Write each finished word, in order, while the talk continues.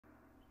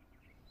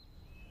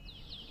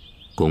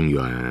公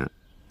元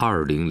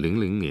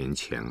2000年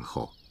前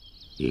后，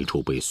一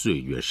处被岁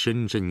月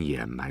深深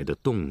掩埋的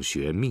洞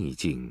穴秘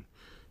境，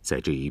在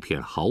这一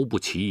片毫不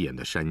起眼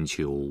的山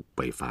丘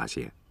被发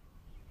现。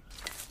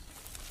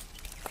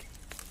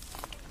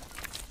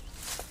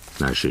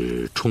那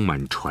是充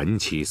满传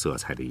奇色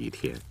彩的一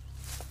天，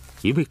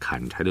一位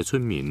砍柴的村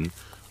民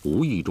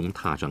无意中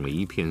踏上了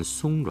一片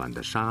松软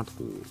的沙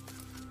土，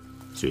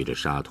随着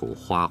沙土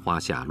哗哗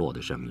下落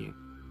的声音，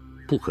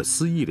不可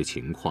思议的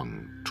情况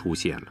出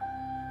现了。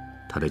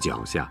他的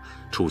脚下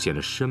出现了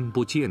深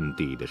不见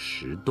底的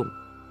石洞，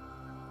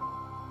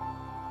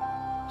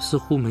似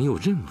乎没有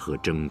任何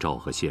征兆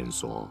和线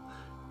索，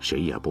谁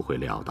也不会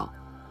料到，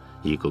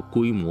一个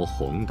规模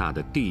宏大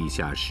的地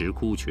下石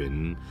窟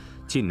群，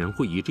竟然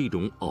会以这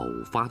种偶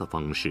发的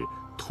方式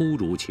突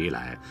如其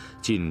来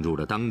进入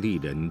了当地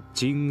人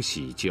惊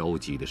喜交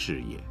集的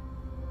视野。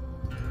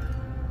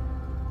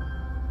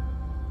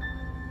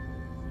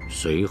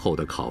随后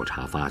的考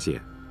察发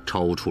现，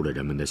超出了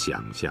人们的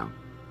想象。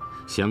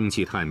香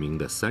气探明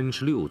的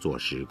36座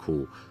石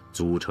窟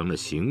组成了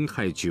形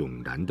态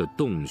迥然的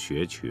洞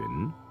穴群。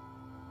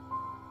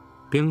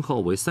编号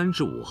为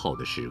35号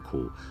的石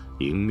窟，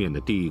迎面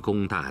的地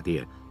宫大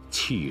殿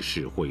气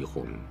势恢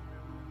宏。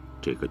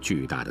这个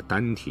巨大的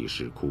单体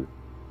石窟，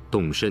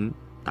洞深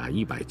达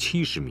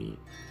170米，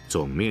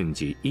总面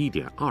积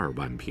1.2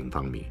万平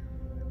方米，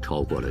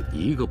超过了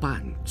1个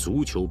半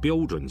足球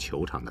标准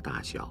球场的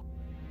大小。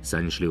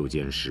36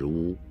间石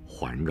屋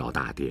环绕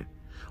大殿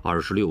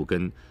，26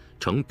根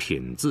呈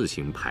品字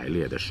形排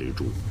列的石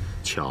柱，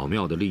巧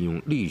妙地利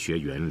用力学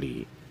原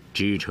理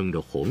支撑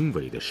着宏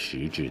伟的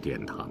石质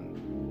殿堂。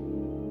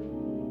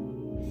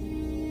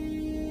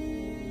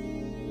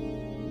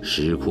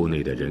石窟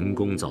内的人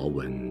工凿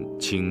纹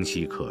清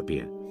晰可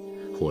辨，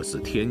或似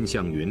天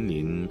象云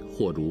林，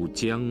或如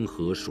江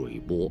河水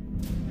波。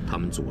它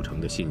们组成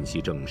的信息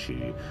证实，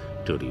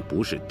这里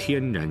不是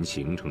天然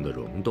形成的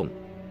溶洞，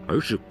而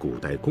是古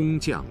代工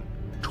匠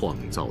创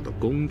造的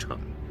工程。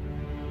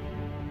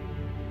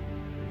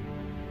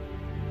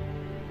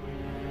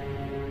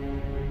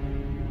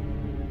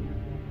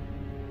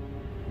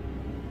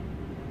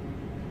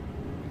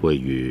位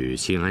于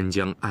新安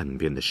江岸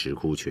边的石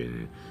窟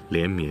群，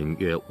连绵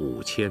约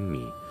5000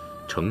米，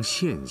呈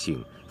线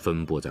性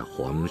分布在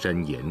黄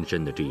山延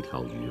伸的这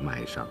条余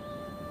脉上。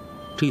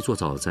这座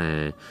早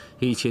在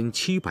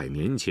1700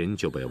年前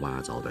就被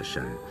挖凿的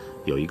山，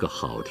有一个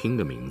好听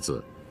的名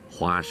字——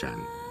花山。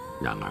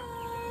然而，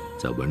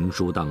在文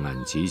书档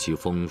案极其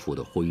丰富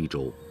的徽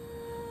州，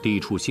地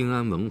处新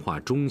安文化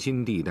中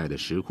心地带的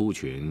石窟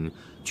群，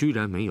居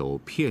然没有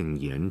片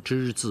言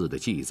只字的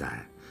记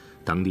载。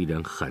当地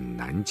人很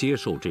难接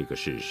受这个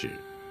事实。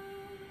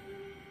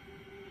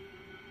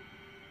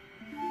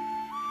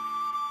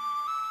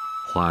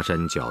花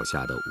山脚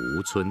下的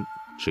吴村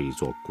是一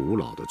座古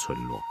老的村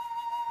落，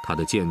它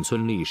的建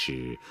村历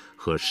史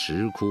和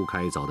石窟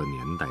开凿的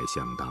年代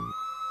相当。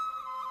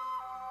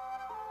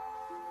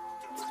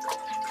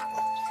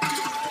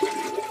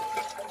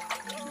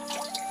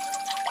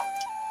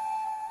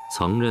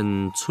曾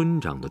任村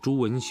长的朱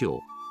文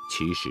秀，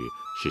其实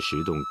是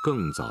石洞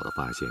更早的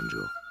发现者。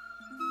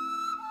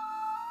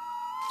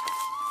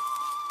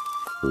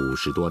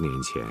50多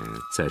年前，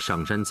在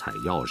上山采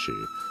药时，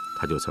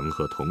他就曾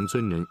和同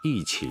村人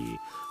一起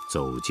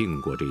走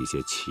进过这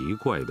些奇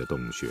怪的洞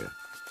穴。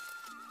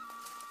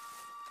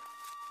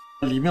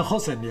里面好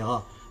深的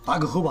啊，打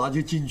个后把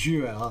就进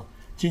去了啊。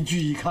进去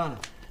一看，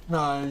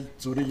那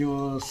走的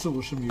有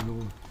40-50米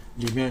路，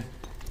里面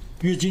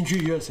越进去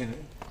越深，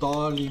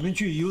到里面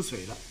去有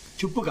水了，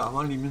就不敢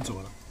往里面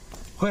走了。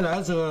回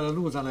来这个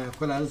路上呢，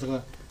回来的时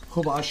候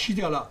后把吸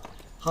掉了，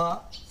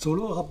他走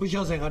路还不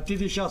小心还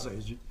跌下水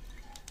去。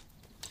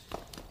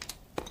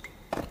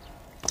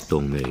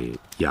洞内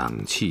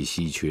氧气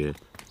稀缺，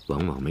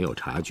往往没有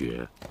察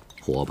觉，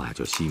火把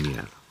就熄灭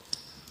了。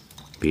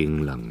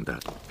冰冷的、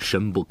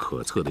深不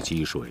可测的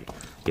积水，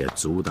也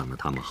阻挡了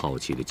他们好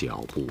奇的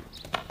脚步。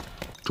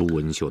朱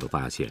文秀的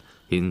发现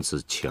因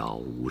此悄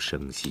无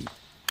声息。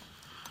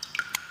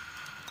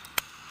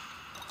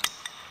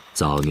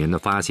早年的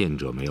发现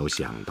者没有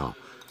想到，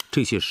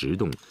这些石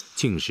洞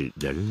竟是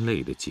人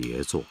类的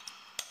杰作。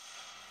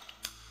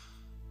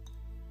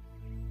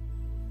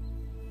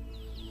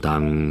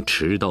当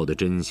迟到的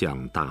真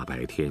相大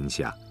白天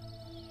下，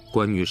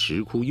关于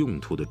石窟用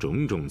途的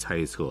种种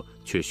猜测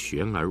却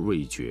悬而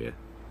未决。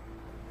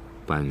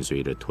伴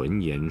随着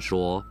屯岩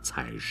说、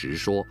采石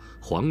说、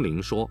皇陵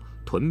说、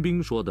屯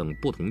兵说等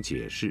不同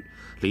解释，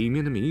里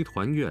面的谜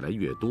团越来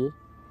越多，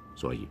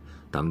所以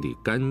当地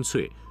干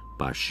脆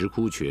把石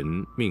窟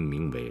群命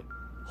名为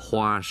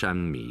花山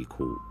迷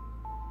窟。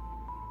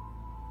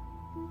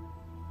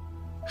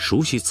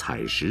熟悉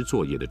采石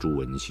作业的朱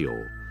文秀，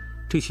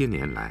这些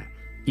年来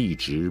一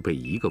直被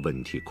一个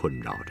问题困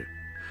扰着：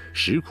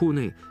石窟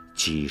内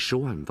几10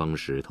万方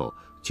石头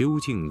究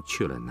竟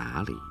去了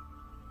哪里？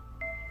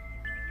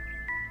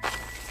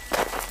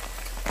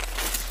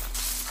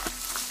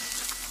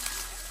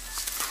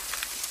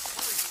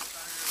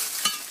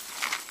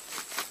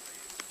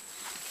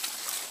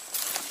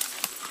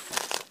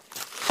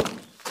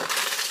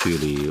距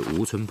离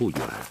吴村不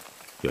远，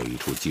有一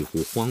处几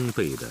乎荒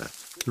废的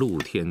露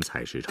天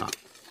采石场，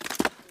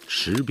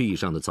石壁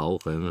上的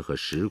凿痕和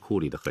石窟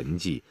里的痕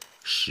迹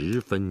十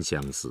分相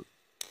似。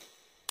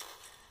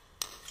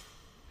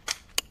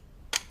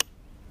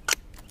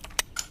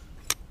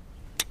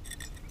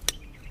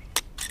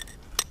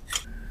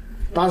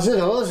打石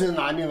头是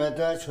哪里面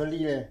都要处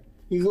理的，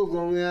一个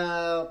工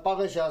8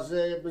个小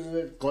时，也不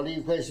是搞了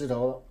一块石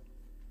头，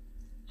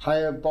还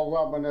有包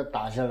括把它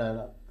打下来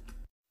了。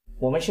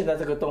我们现在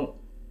这个洞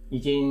已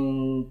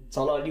经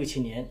凿了6、7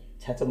年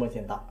才这么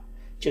点大，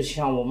就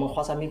像我们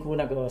华山迷窟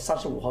那个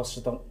35号石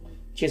洞，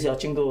就是要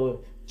经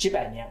过几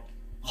百年、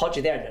好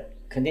几代人，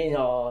肯定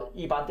要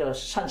一般的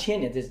上千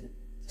年的。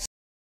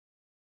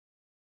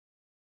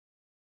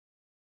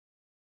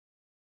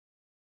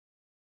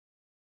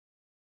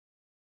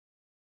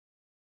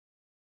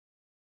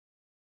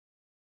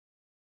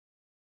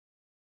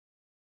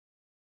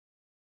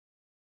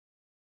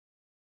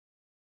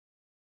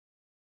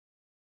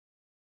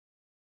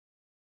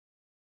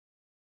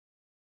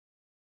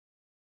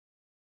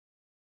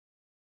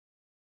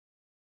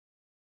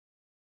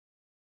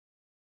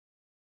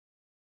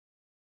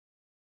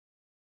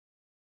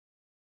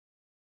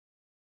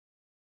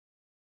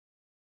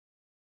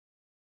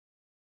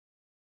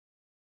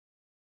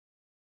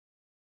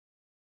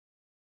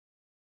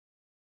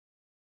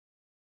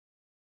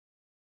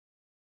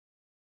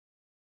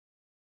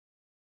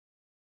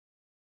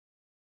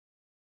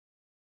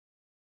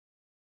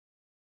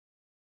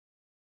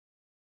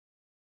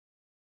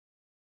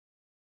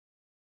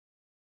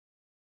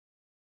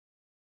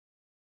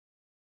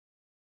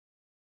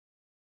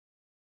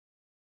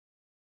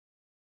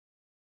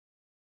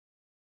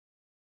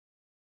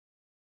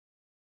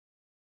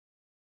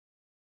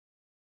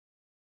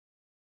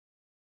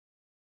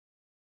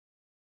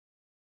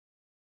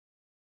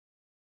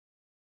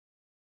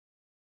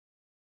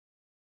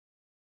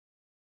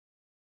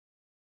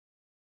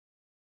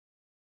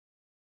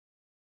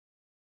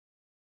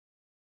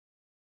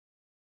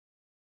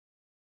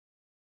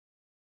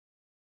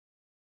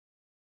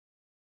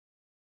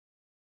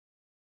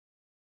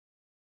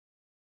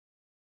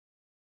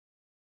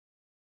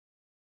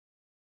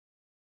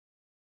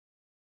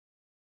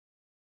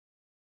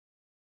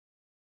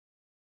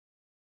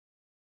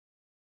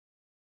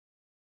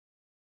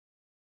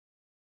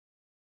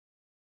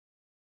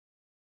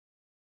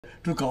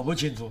都搞不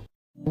清楚。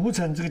吴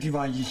城这个地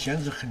方以前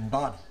是很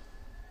大的，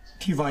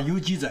地方有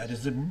记载的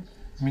是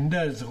明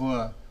代的时候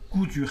啊，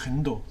故居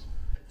很多，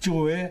周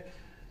围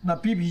那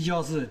比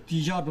较是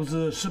底下都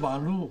是石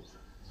板路、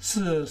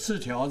石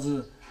条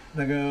子，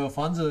那个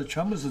房子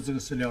全部是这个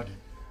石料的。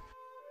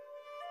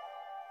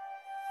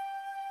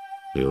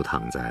流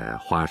淌在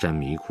花山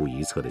迷窟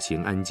一侧的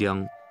新安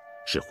江，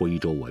是徽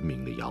州文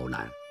明的摇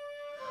篮。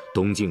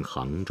东进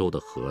杭州的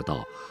河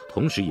道，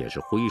同时也是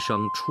徽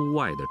商出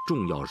外的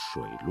重要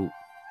水路。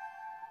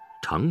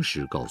常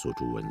识告诉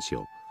朱文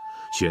秀，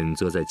选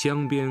择在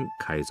江边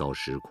开凿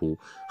石窟，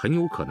很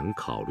有可能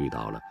考虑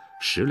到了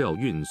石料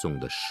运送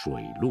的水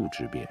路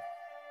之便。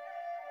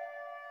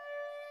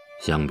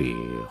相比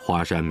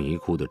花山迷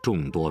窟的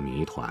众多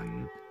谜团，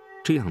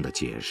这样的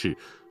解释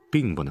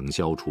并不能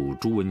消除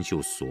朱文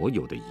秀所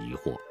有的疑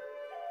惑。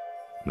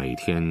每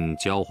天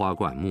浇花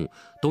灌木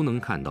都能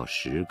看到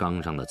石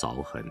缸上的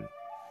凿痕，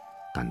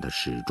但他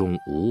始终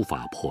无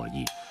法破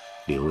译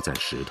留在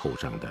石头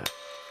上的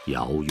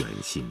遥远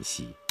信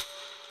息。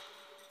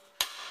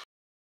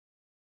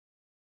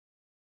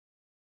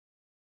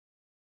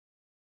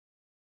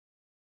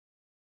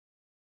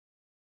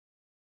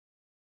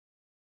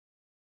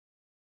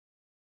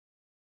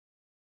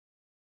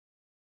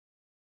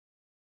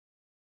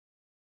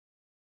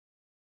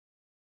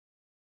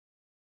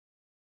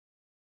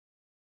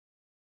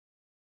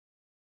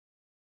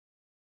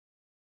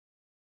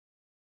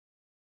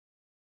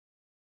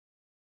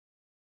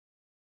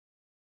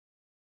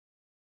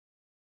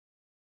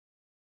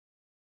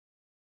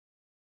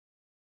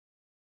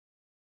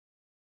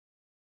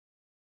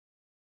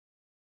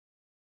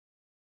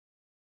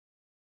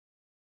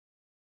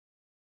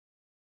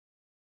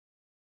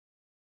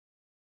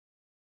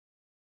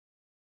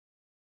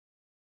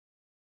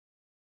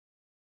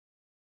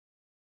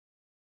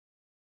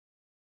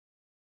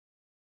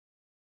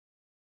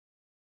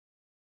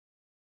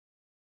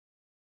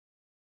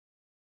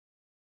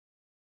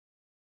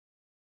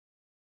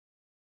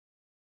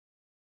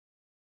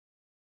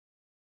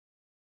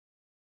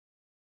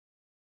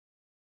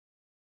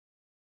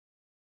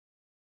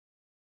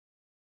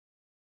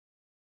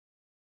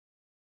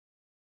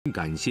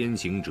赶先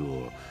行者，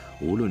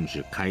无论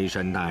是开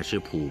山大师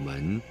普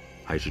门，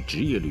还是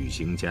职业旅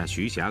行家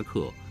徐霞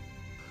客，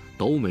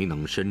都没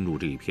能深入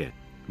这片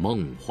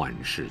梦幻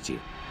世界。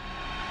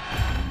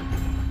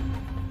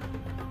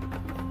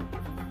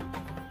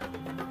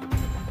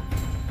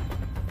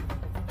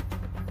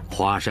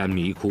花山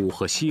迷窟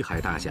和西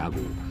海大峡谷，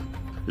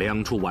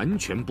两处完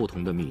全不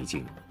同的秘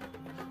境，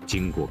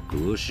经过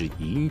隔世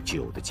已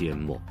久的缄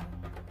默，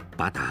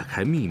把打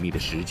开秘密的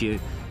时间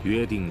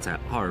约定在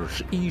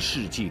21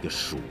世纪的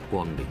曙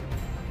光里。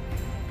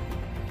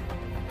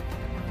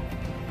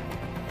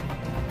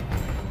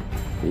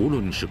无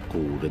论是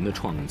古人的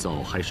创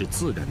造，还是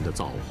自然的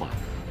造化，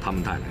它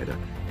们带来的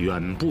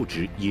远不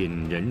止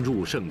引人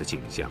入胜的景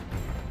象。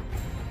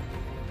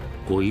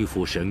鬼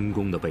斧神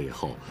工的背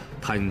后，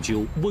探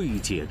究未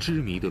解之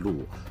谜的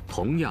路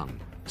同样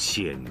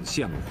险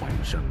象环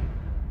生。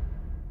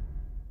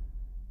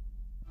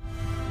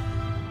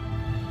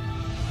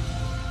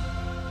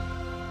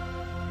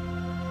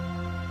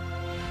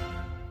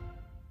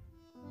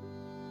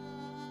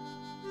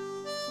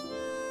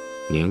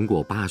年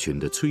过80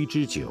的崔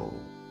之久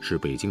是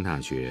北京大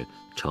学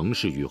城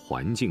市与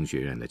环境学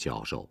院的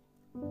教授，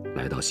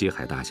来到西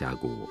海大峡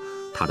谷，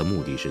他的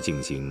目的是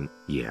进行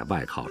野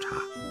外考察。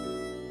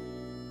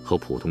和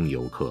普通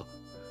游客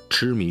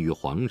痴迷于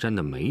黄山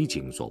的美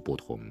景所不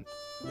同，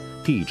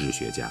地质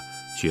学家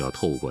需要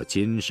透过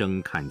今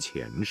生看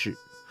前世，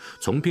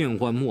从变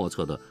幻莫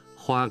测的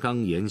花岗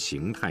岩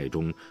形态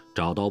中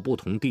找到不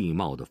同地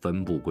貌的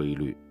分布规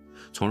律，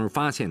从而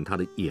发现它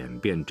的演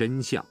变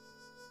真相。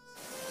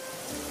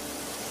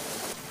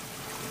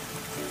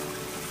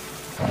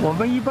我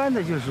们一般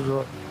的就是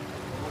说，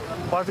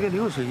把这个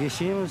流水就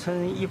形容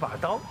成一把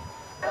刀，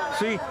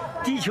所以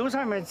地球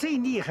上面最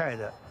厉害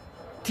的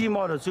地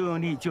貌的作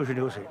用力就是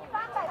流水。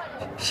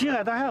西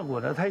海大峡谷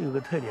呢，它有个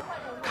特点，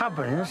它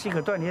本身是一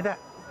个断裂带，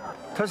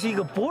它是一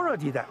个薄弱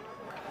地带，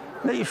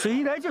那水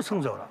一来就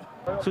冲走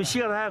了，所以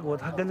西海大峡谷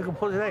它跟这个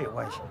破碎带有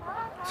关系，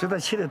所以它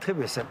切得特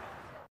别深。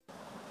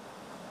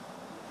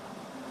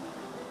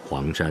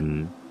黄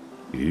山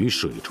雨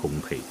水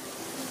充沛，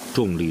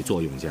重力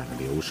作用下的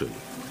流水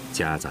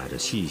夹杂着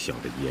细小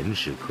的岩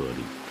石颗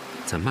粒，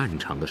在漫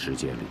长的时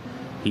间里，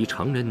以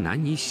常人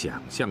难以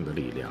想象的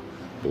力量，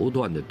不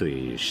断地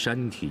对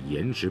山体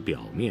岩石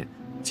表面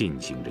进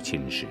行着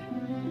侵蚀。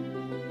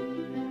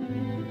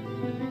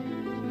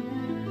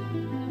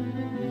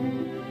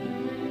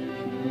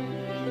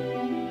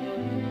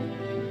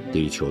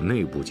地球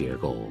内部结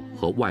构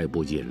和外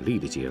部引力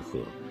的结合，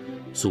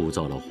塑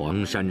造了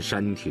黄山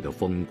山体的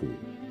风骨。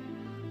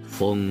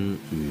风、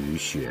雨、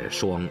雪、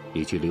霜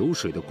以及流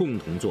水的共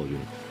同作用，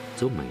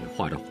则美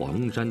化着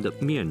黄山的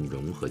面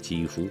容和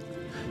肌肤，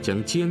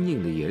将坚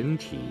硬的岩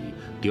体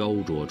雕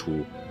琢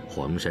出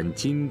黄山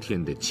今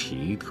天的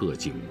奇特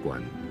景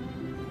观。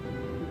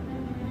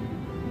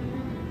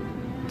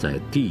在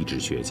地质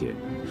学界，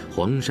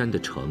黄山的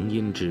成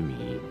因之谜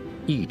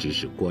一直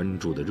是关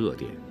注的热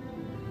点，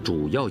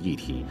主要议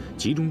题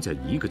集中在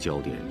一个焦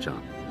点上：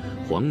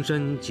黄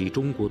山及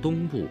中国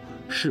东部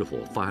是否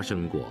发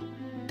生过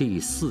第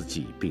4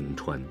纪冰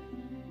川？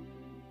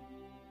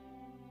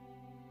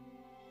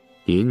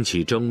引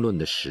起争论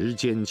的时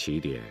间起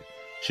点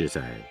是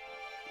在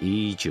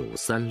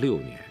1936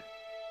年，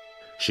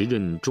时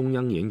任中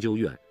央研究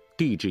院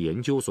地质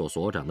研究所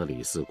所长的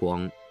李四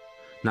光，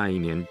那一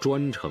年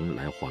专程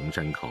来黄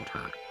山考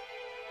察。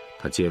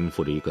他肩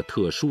负着一个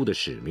特殊的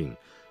使命，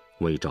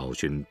为找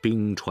寻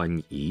冰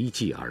川遗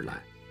迹而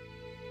来。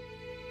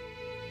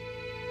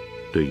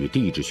对于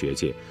地质学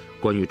界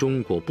关于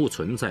中国不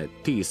存在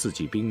第4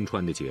纪冰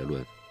川的结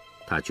论，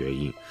他决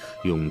意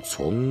用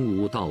从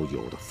无到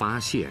有的发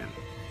现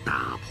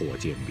打破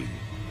坚冰。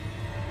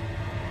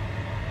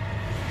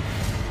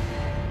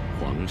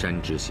黄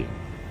山之行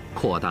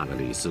扩大了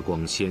李四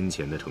光先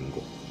前的成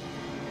果。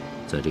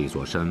在这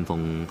座山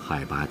峰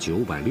海拔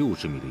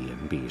960米的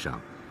岩壁上，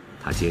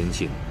他坚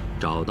信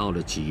找到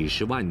了几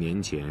十万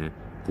年前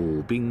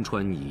古冰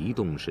川移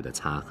动时的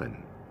擦痕。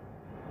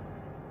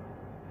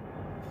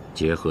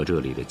结合这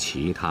里的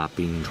其他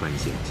冰川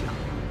现象，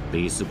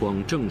李四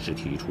光正式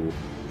提出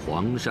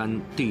黄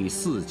山第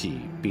4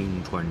纪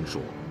冰川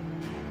说。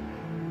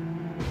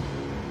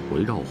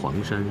围绕黄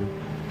山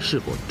是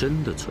否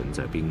真的存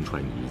在冰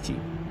川遗迹，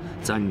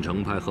赞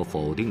成派和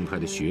否定派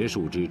的学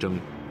术之争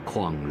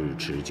旷日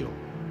持久。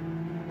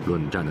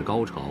论战的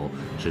高潮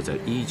是在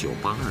1982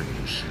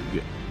年10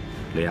月，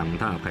两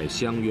大派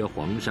相约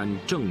黄山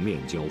正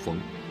面交锋，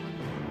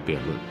辩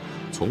论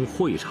从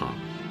会场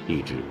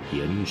一直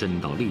延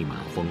伸到利马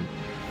峰，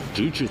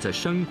直至在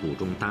山谷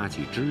中搭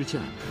起支架，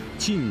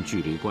近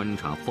距离观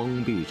察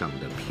峰壁上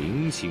的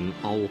平行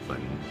凹痕，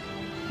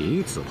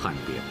以此判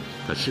别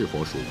它是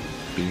否属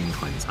于冰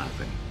川擦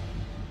痕。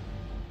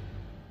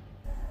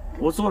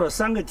我做了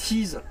3个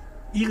梯子，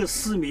一个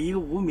4米，一个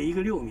5米，一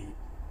个6米，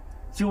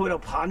就为了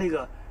爬那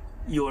个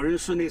有人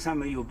说那上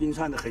面有冰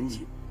川的痕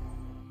迹。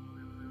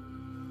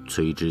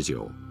崔之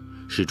久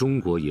是中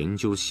国研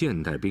究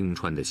现代冰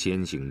川的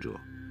先行者，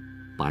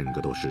半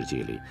个多世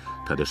纪里，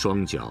他的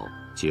双脚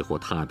几乎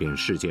踏遍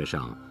世界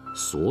上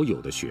所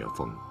有的雪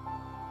峰。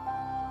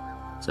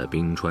在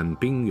冰川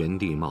冰原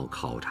地貌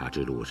考察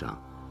之路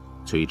上，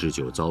崔之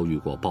久遭遇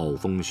过暴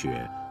风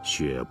雪、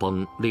雪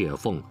崩、裂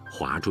缝、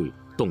滑坠、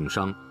冻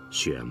伤、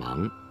雪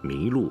盲、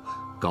迷路、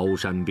高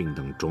山病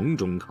等种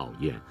种考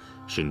验，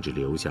甚至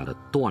留下了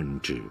断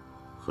指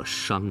和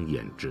伤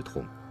眼之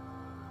痛。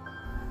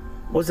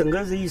我整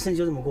个这一生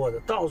就这么过的，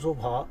到处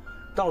跑，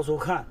到处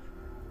看，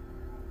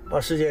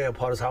把世界也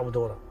跑得差不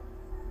多了，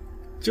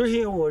就是因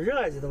为我热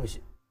爱这东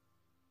西。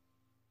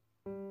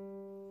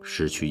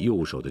失去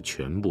右手的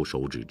全部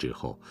手指之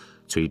后，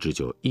崔之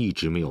九一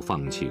直没有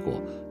放弃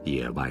过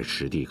野外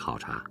实地考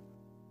察。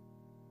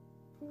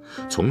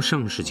从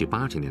上世纪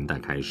80年代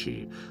开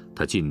始，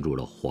他进入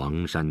了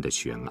黄山的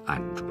悬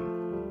案中。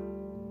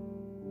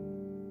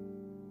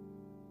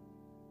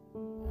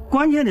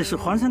关键的是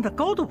黄山的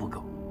高度不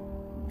够，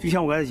就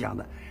像我刚才讲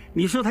的，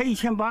你说它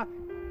1800，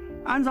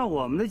按照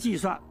我们的计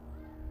算，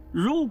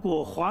如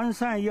果黄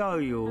山要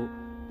有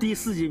第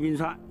4纪冰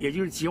川，也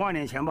就是几万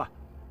年前吧，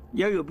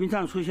要有冰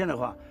川出现的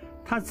话，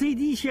它最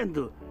低限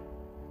度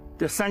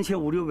得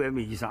3500-600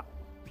米以上。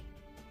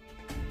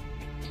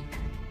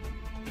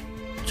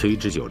崔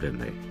之九认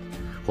为，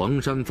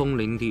黄山枫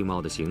林地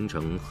貌的形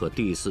成和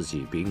第4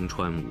纪冰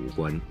川无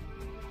关，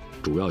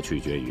主要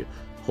取决于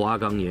花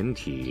岗岩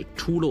体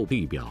出露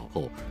地表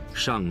后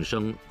上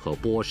升和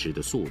剥蚀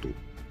的速度。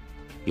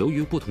由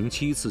于不同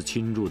期次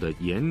侵入的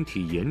岩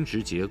体岩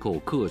质结构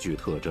各具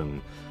特征，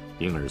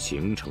因而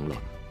形成了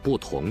不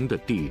同的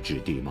地质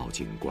地貌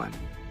景观。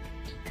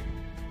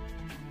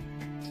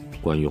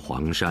关于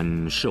黄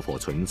山是否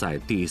存在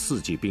第4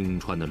纪冰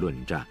川的论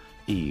战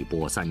一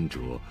波三折，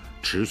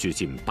持续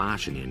近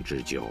80年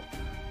之久，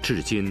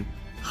至今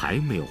还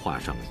没有画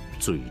上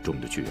最终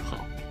的句号。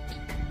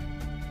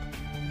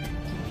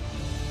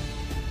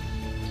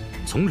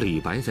从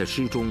李白在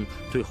诗中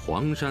对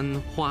黄山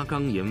花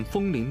岗岩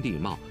枫林地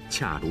貌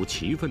恰如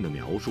其分的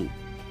描述，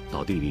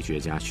到地理学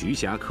家徐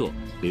霞客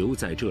留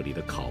在这里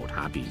的考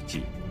察笔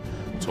记，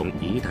从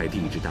一代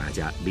地质大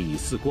家李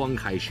四光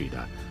开始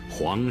的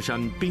黄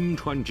山冰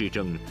川之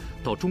争，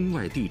到中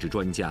外地质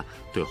专家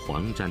对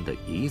黄山的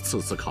一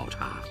次次考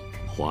察，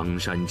黄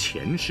山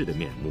前世的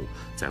面目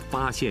在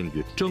发现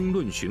与争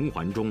论循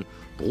环中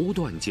不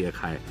断揭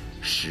开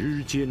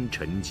时间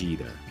沉积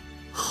的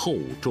厚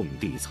重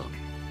地层。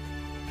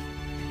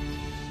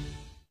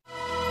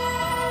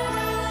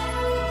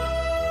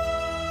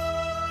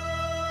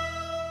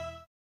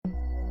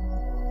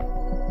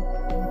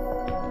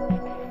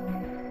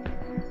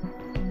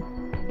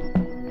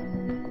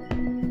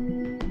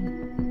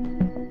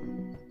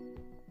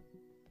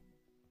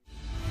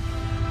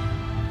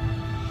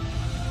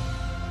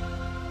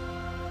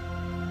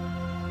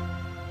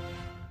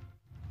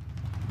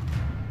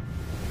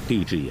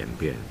地质演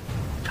变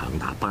长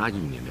达8亿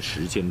年的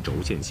时间轴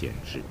线显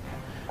示，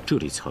这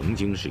里曾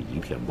经是一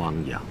片汪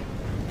洋。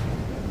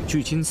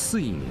距今4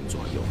亿年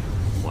左右，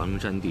黄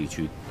山地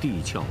区地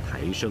壳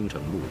抬升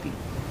成陆地，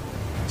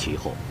其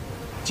后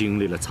经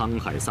历了沧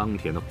海桑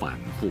田的反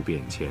复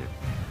变迁，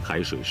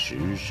海水时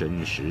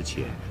深时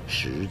浅，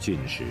时进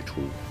时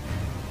出。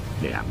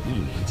2亿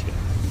年前，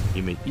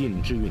因为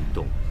印支运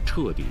动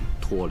彻底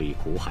脱离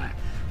苦海，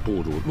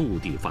步入陆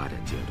地发展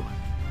阶段。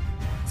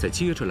在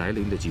接着来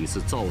临的几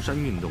次造山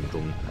运动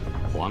中，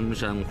黄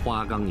山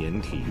花岗岩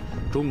体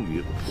终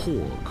于破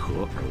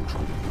壳而出。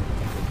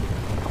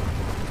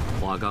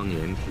花岗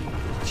岩体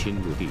侵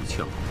入地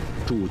壳，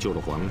铸就了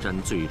黄山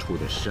最初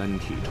的山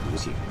体雏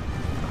形。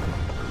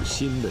而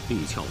新的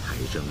地壳抬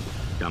升，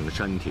让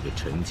山体的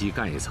沉积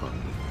盖层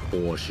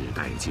剥蚀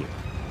殆尽，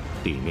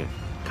地面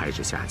开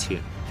始下陷。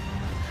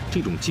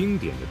这种经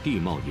典的地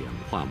貌演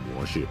化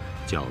模式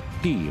叫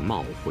地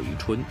貌回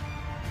春。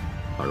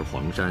而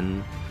黄山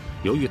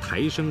由于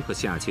抬升和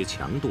下切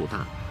强度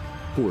大，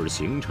故而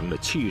形成了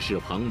气势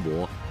磅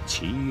礴、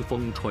奇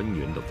峰穿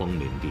云的枫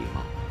林地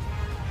貌。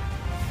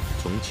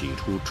从起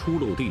初出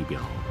露地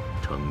表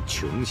呈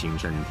穹形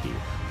山体，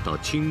到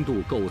轻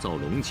度构造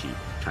隆起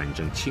产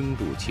生轻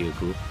度切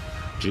割，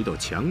直到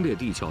强烈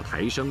地壳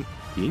抬升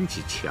引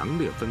起强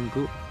烈分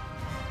割。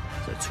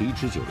在崔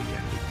之九的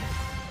眼里，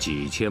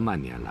几千万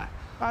年来，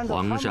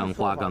黄山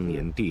花岗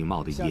岩地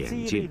貌的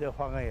演进，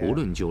无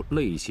论就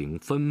类型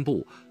分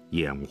布、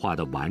演化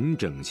的完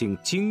整性、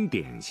经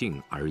典性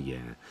而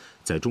言，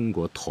在中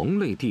国同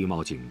类地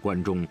貌景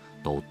观中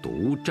都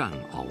独占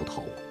鳌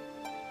头。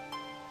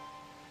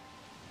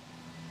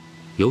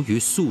由于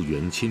溯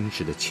源侵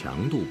蚀的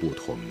强度不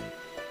同，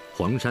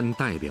黄山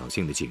代表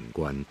性的景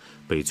观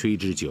被崔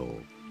之九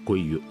归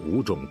于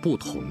5种不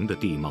同的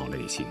地貌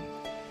类型。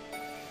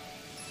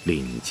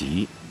岭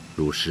脊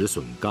如石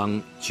笋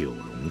冈、九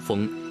龙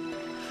峰，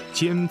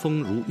尖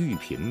峰如玉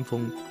屏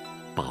峰，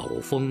宝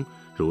峰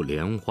如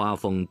莲花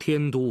峰、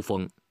天都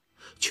峰，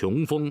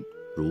琼峰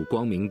如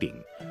光明顶，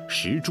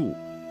石柱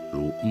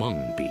如梦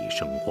笔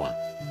生花。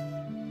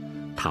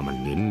它们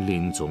林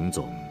林总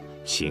总，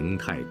形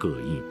态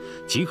各异，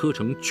集合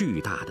成巨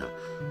大的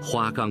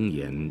花岗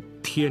岩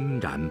天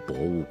然博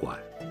物馆。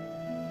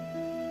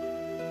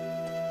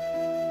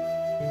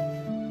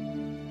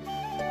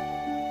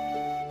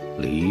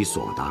理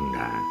所当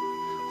然，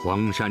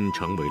黄山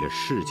成为了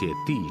世界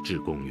地质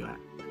公园。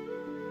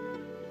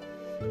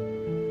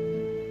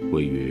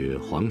位于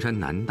黄山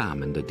南大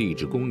门的地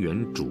质公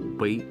园主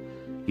碑，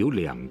由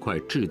2块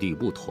质地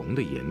不同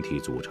的岩体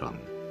组成。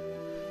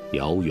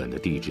遥远的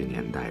地质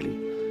年代里，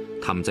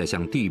它们在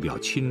向地表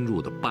侵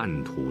入的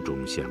半途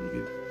中相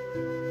遇。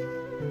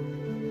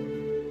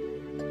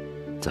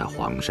在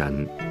黄山，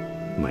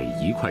每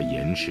一块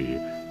岩石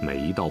每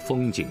一道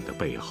风景的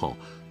背后，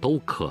都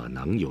可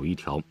能有一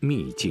条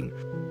秘境，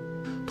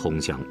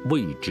通向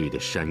未知的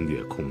山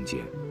岳空间。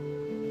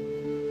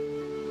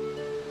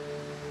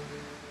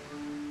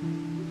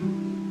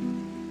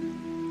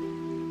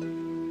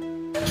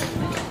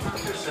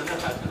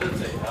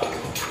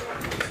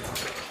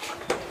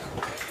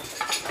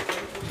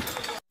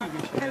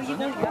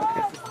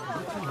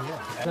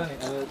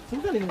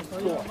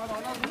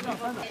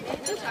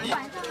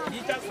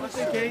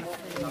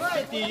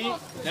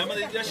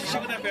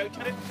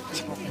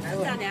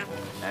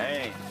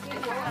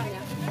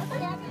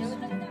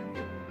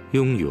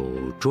拥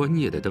有专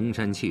业的登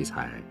山器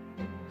材，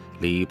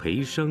李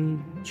培生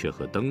却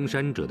和登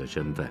山者的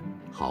身份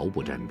毫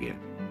不沾边。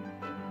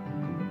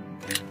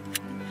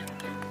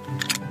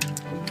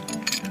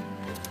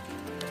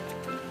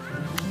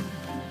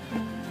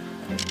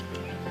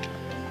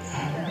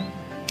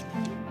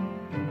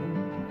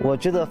我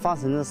觉得放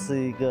绳子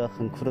是一个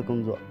很酷的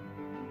工作。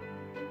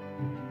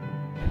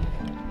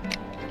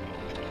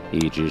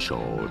一只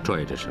手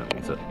拽着绳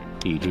子，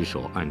一只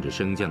手按着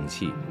升降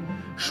器，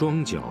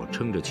双脚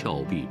撑着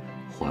峭壁，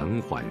缓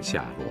缓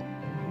下落。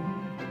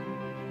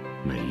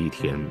每一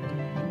天，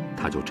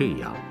他就这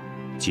样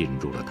进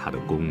入了他的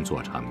工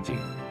作场景。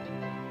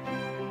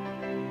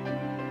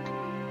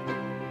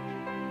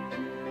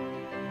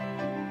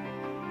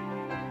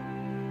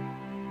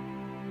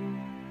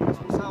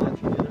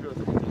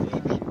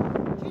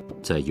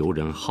在游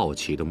人好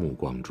奇的目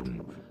光中，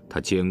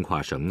他肩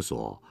挎绳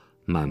索，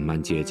慢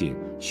慢接近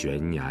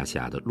悬崖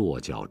下的落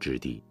脚之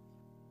地。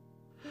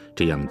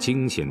这样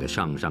惊险的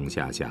上上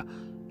下下，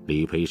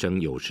李培生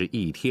有时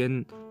一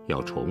天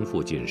要重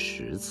复近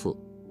10次。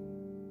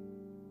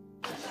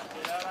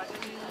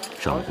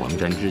上黄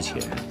山之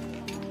前，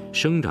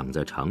生长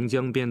在长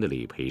江边的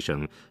李培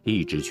生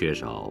一直缺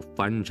少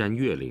翻山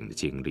越岭的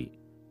经历，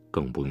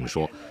更不用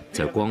说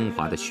在光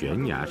滑的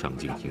悬崖上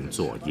进行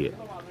作业。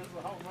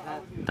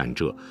但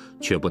这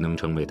却不能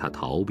成为他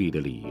逃避的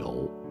理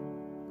由，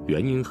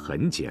原因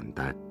很简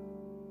单，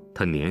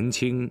他年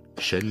轻，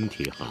身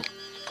体好。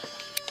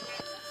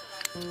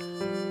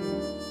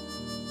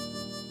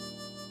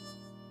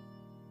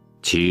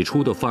起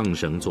初的放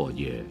绳作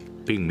业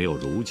并没有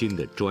如今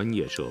的专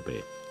业设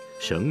备，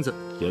绳子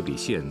也比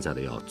现在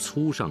的要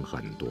粗上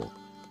很多。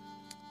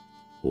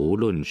无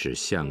论是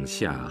向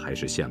下还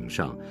是向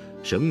上，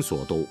绳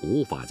索都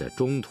无法在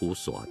中途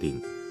锁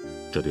定，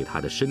这对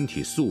他的身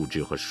体素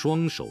质和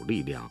双手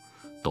力量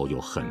都有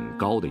很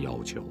高的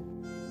要求。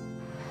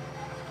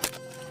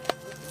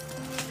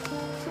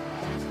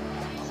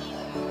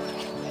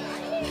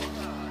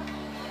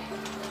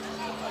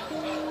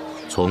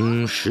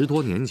从10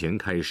多年前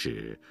开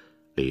始，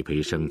李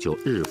培生就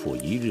日复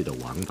一日地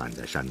往返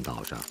在山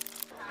道上。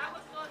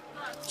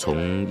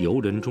从游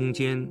人中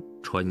间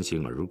穿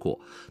行而过，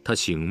他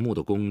醒目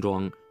的工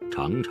装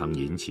常常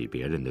引起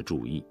别人的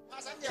注意。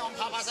爬山的，我们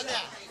爬山的。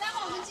然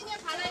后我们今天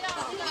爬了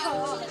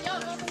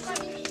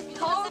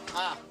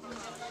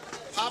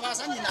要爬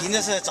山的。您这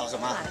是找什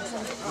么？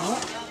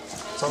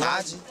找垃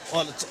圾。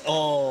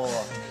哦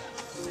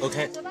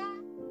 ，OK。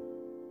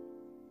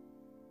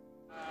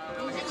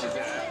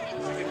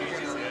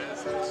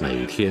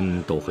每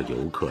天都和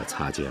游客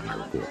擦肩而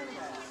过，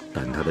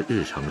但他的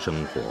日常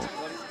生活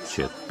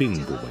却并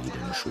不为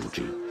人熟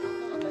知。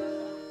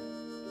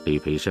李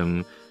培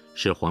生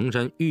是黄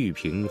山玉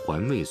屏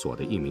环卫所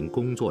的一名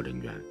工作人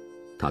员，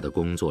他的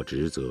工作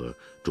职责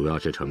主要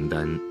是承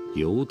担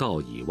游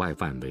道以外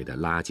范围的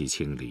垃圾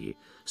清理，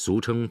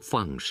俗称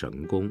放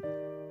绳工。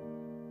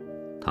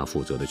他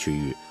负责的区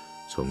域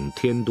从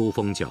天都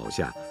峰脚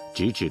下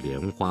直至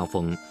莲花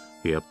峰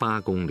约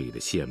8公里的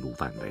线路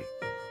范围。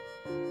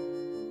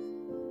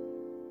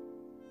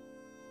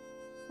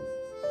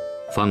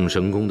放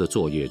绳工的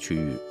作业区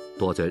域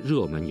多在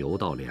热门游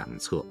道2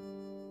侧，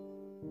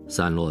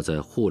散落在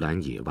护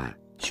栏以外、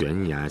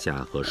悬崖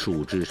下和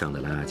树枝上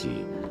的垃圾，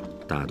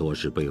大多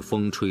是被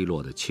风吹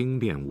落的轻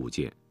便物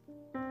件，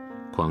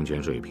矿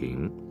泉水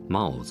瓶、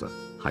帽子，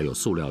还有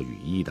塑料雨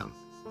衣等。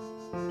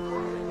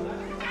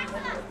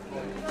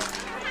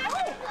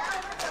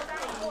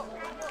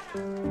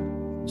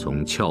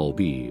从峭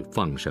壁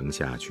放绳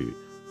下去，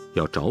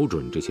要找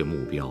准这些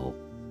目标，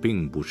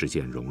并不是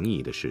件容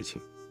易的事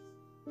情。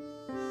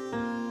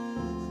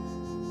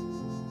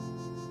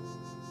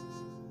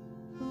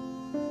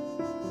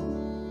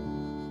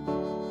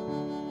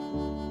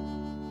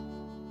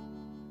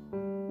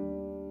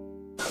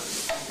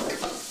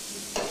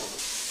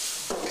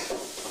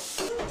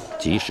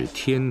即使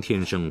天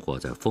天生活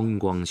在风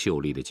光秀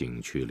丽的景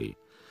区里，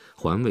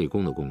环卫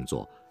工的工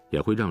作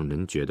也会让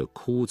人觉得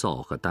枯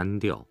燥和单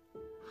调。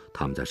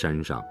他们在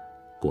山上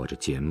过着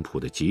简朴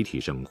的集体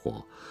生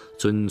活，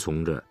遵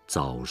从着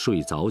早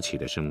睡早起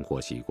的生活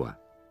习惯。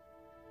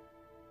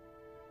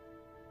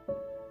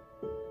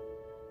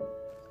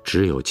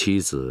只有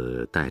妻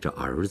子带着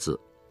儿子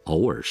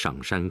偶尔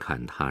上山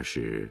看他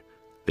时，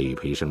李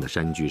培生的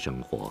山居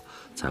生活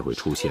才会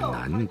出现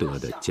难得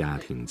的家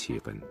庭气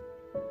氛。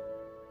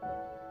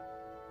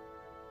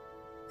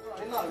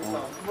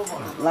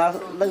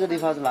那个地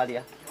方是哪里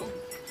啊？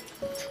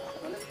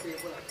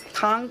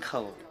敞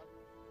口。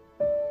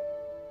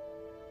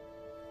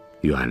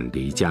远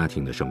离家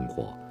庭的生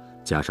活，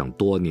加上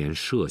多年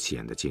涉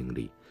险的经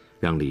历，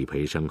让李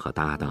培生和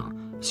搭档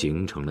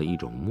形成了一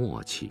种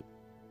默契。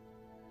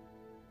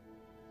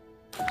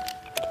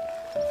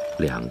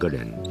两个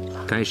人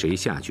该谁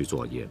下去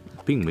作业，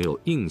并没有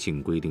硬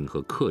性规定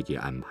和刻意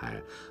安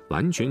排，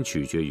完全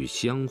取决于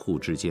相互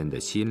之间的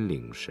心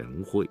领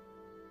神会。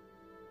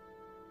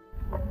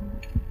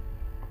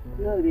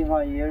这个地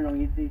方也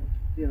容易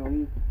最容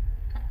易，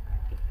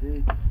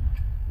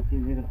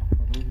进这个了，好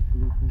东西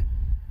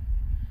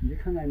你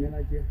看看没垃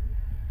圾？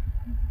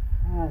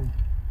哎，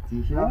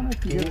底下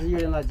是有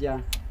点垃圾啊，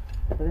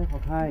这里好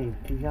看，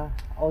底下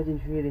凹进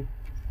去的，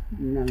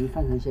你两个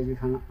上层先去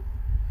看了。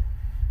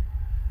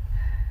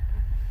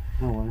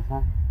那我来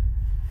看，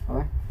好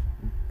吧，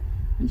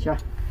你下，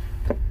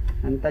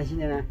你担心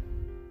点呢。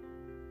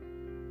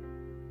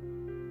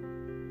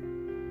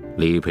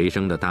李培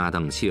生的搭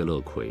档谢乐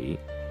奎，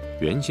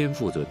原先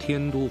负责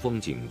天都峰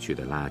景区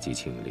的垃圾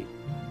清理，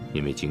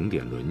因为景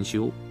点轮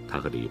休，他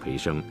和李培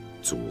生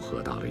组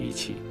合到了一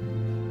起。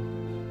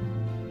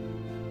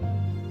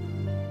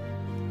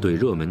对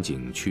热门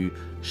景区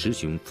实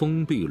行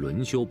封闭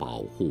轮休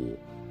保护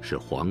是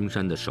黄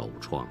山的首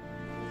创。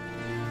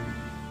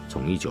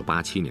从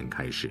1987年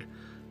开始，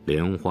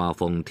莲花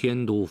峰、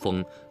天都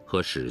峰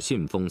和始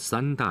信峰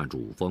三大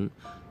主峰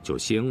就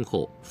先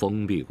后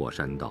封闭过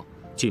山道，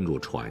进入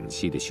喘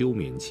息的休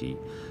眠期，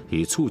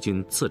以促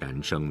进自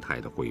然生态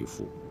的恢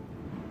复。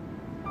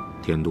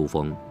天都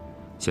峰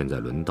现在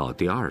轮到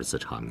第2次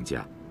长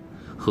假，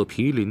和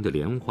毗邻的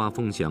莲花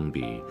峰相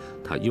比，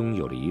它拥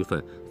有了一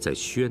份在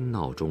喧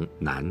闹中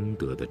难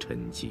得的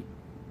沉寂。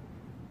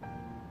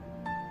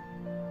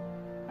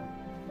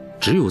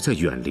只有在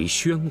远离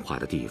喧哗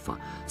的地方，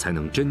才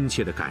能真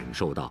切地感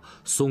受到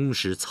松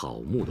石草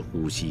木的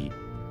呼吸。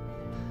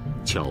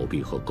峭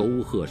壁和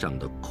沟壑上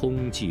的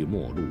空寂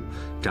陌路，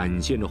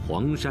展现着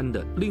黄山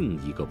的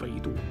另一个维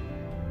度。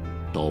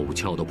陡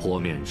峭的坡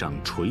面上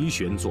垂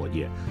悬作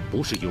业，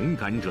不是勇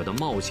敢者的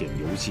冒险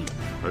游戏，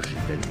而是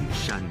人与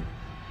山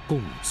共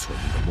存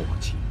的默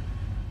契。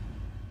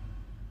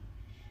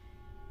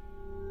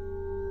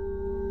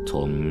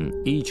从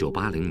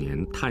1980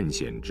年探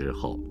险之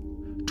后，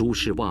朱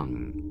世旺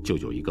就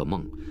有一个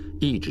梦，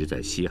一直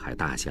在西海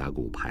大峡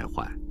谷徘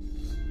徊。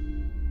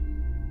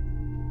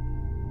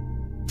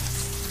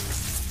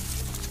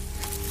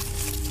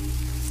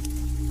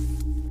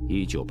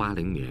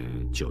1980年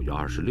9月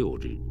26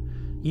日，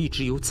一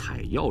直由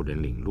采药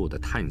人领路的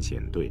探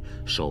险队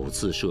首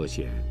次涉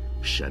险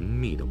神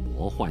秘的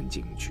魔幻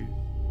景区。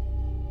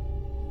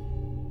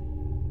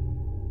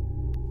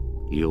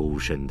幽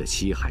深的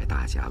西海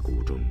大峡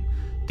谷中，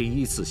第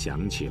一次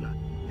响起了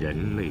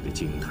人类的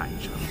惊叹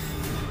声。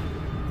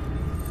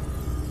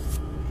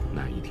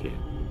那一天，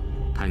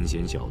探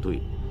险小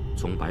队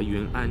从白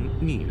云庵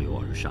逆流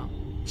而上，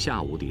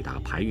下午抵达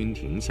排云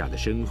亭下的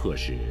深壑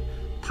时，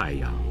太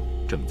阳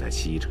正在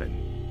西沉。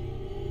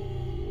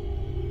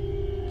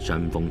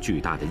山峰巨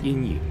大的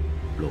阴影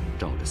笼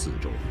罩着四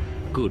周，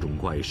各种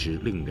怪石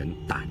令人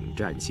胆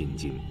战心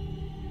惊。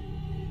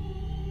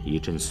一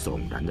阵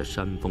悚然的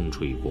山风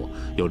吹过，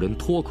有人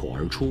脱口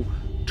而出：“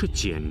这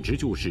简直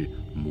就是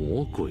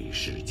魔鬼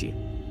世界！”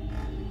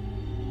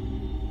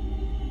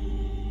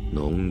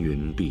浓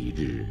云蔽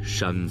日，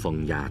山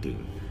峰压顶，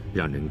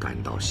让人感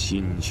到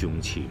心胸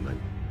气闷。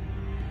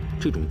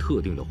这种特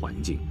定的环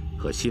境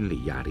和心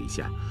理压力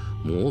下，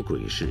魔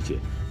鬼世界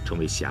成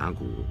为峡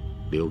谷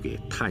留给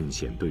探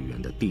险队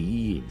员的第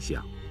一印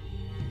象。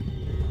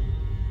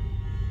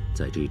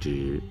在这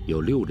支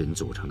由6人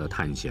组成的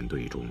探险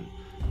队中，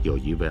有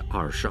一位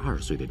22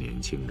岁的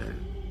年轻人，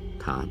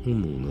他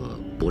木讷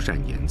不善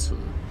言辞，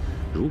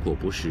如果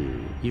不是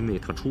因为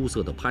他出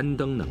色的攀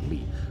登能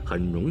力，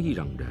很容易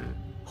让人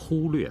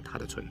忽略他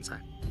的存在。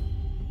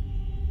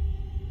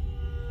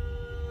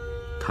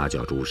他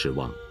叫朱世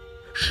旺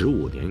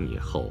，15年以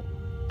后，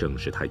正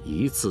是他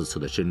一次次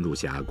的深入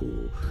峡谷，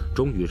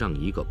终于让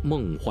一个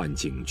梦幻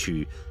景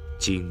区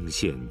惊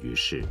现于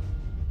世。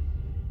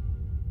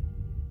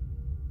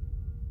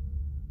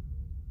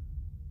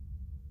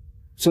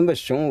这么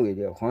雄伟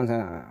的黄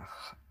山，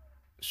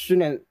虽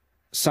然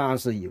山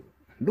是有，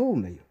路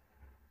没有。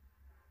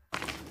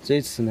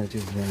这次呢，就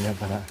是要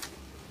把它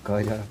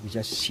搞一条比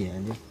较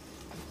险的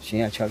悬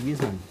崖峭壁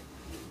上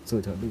走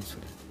一条路出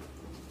来。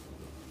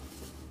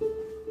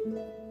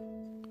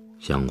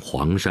像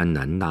黄山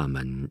南大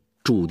门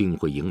注定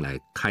会迎来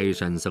开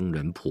山僧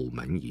人普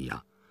门一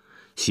样，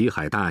西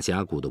海大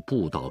峡谷的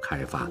步道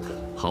开发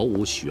毫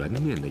无悬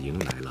念地迎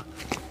来了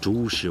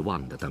朱世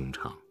旺的登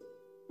场。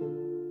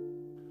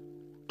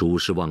朱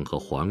世旺和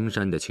黄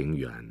山的情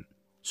缘，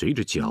随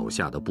着脚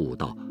下的步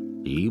道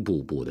一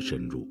步步的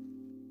深入。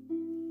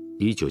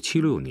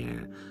1976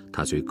年，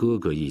他随哥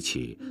哥一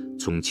起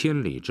从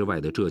千里之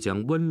外的浙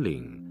江温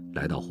岭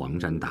来到黄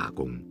山打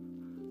工。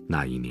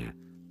那一年，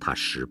他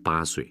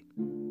18岁。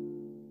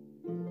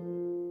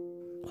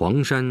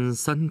黄山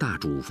3大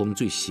主峰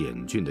最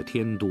险峻的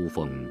天都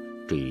峰，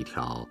这一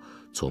条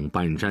从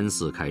半山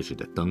寺开始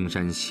的登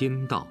山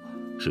仙道，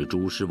是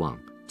朱师旺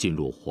进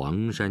入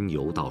黄山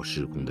游道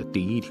施工的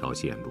第一条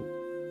线路。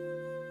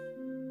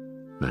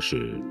那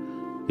是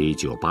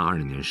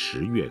1982年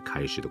10月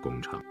开始的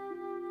工程，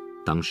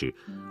当时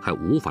还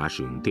无法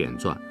使用电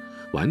钻，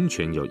完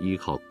全要依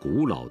靠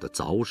古老的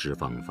凿石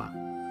方法，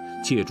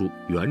借助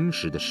原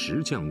始的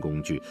石匠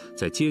工具，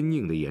在坚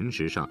硬的岩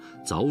石上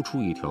凿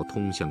出一条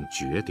通向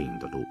绝顶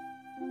的路，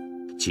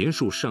结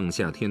束上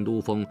下天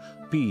都峰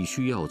必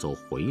须要走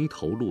回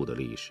头路的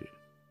历史。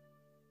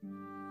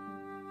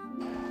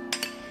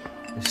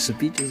石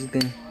壁就是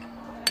跟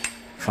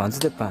房子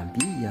的板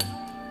壁一样，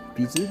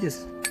笔直的。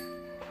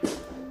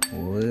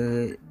我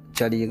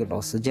家里有个老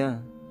石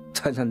匠，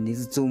他讲你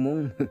是做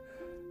梦，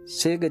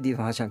这个地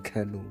方还想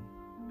开路。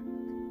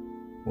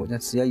我讲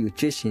只要有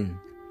决心，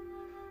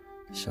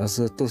小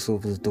时候读书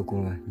不是读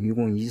过吗？愚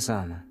公移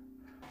山嘛。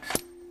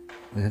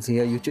我想只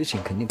要有决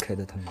心，肯定开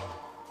得通。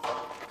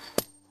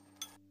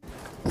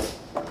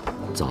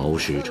凿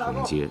石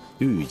成街，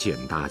遇见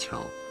搭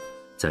桥，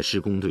在施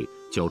工队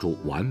交出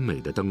完美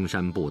的登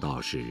山步道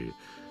时，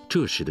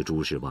这时的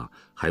朱师旺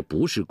还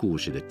不是故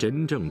事的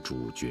真正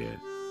主角，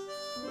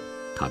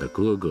他的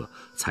哥哥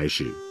才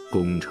是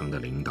工程的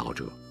领导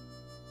者。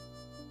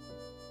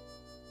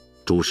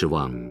朱师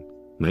旺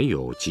没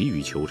有急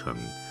于求成，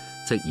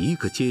在一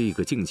个接一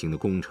个进行的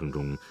工程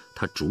中，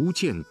他逐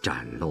渐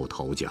崭露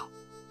头角。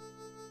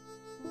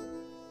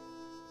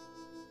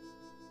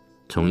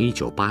从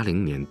1980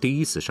年第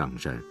一次上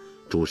山，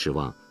朱师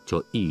旺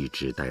就一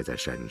直待在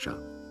山上。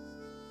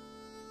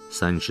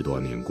30多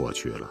年过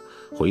去了，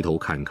回头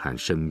看看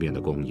身边的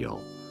工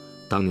友，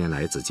当年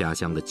来自家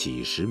乡的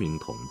几十名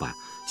同伴，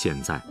现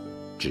在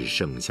只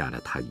剩下了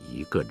他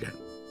一个人。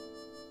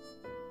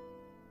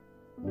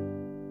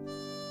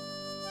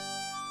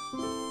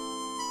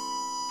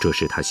这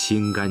是他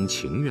心甘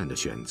情愿的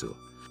选择。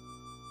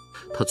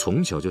他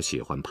从小就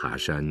喜欢爬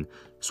山，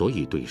所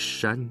以对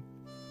山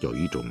有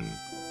一种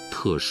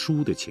特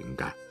殊的情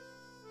感。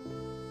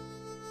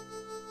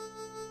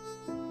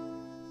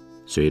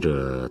随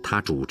着他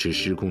主持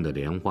施工的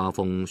莲花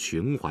峰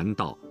循环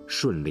道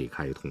顺利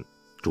开通，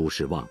朱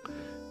师旺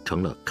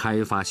成了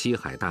开发西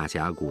海大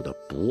峡谷的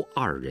不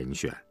二人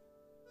选。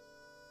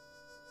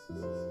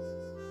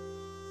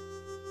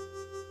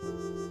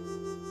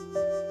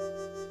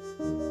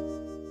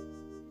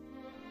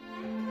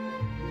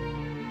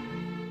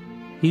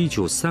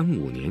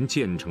1935年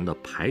建成的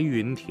排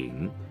云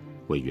亭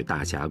位于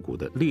大峡谷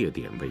的裂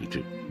点位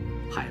置，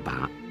海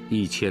拔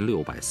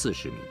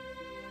1640米，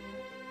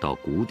到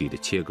谷底的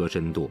切割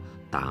深度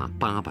达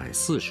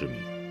840米，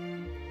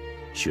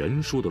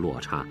悬殊的落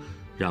差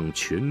让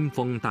群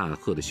峰大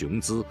壑的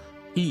雄姿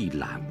一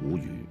览无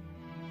余。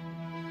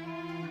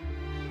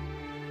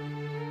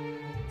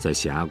在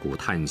峡谷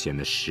探险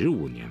的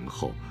15年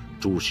后，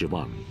朱师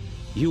旺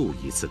又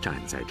一次站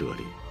在这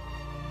里，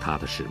他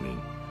的使命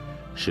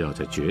是要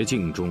在绝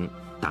境中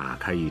打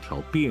开一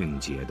条便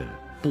捷的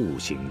步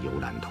行游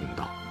览通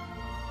道。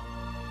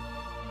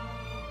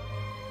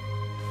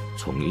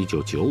从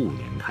1995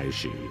年开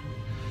始，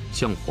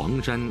像黄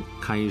山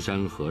开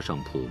山和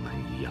尚普门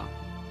一样，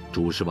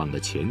朱师旺的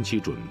前期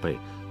准备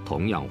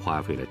同样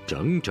花费了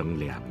整整2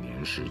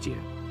年时间。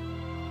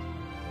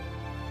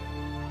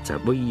在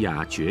威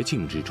压绝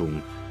境之中，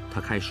他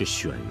开始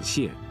选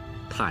线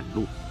探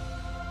路。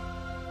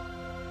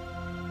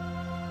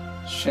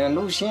选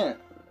路线，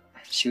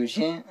首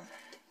先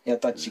要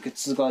到几个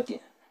制高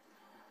点，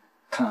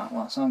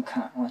往上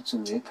看，往周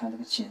围看这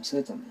个景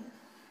色怎么样。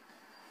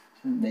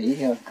每一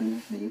条沟、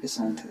每一个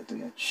山头都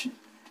要去，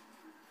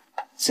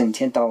整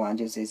天到晚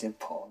就在这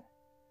跑。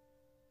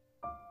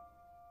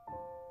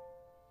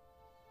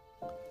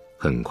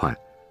很快，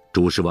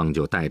朱师旺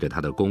就带着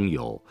他的工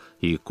友，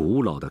以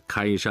古老的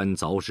开山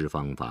凿石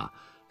方法，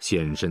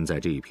现身在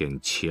这片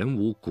前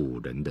无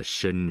古人的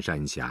深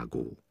山峡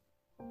谷。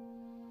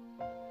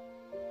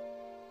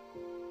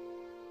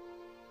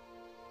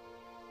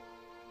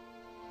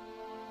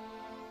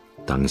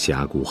当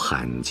峡谷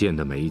罕见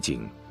的美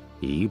景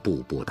一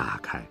步步打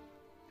开，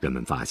人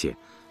们发现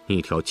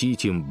一条几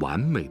近完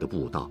美的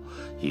步道，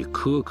以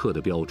苛刻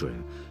的标准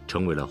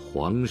成为了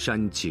黄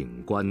山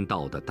景观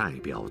道的代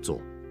表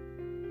作。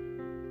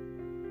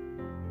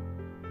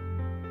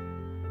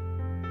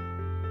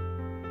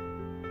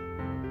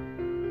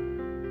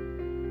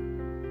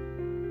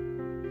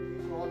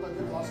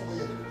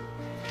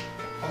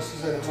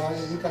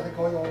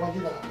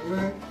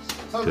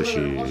这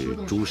是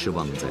朱师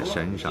旺在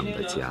山上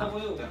的家，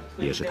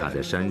也是他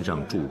在山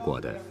上住过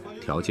的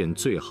条件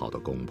最好的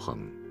工棚。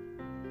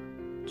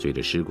随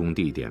着施工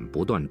地点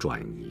不断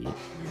转移，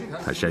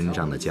他山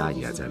上的家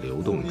也在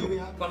流动中。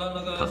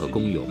他和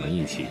工友们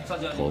一起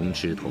同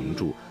吃同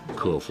住，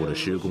克服了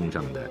施工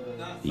上的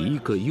一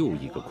个又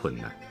一个困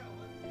难。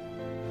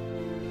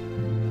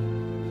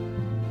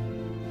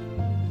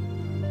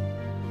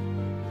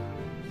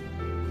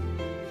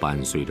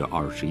伴随着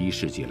21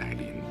世纪来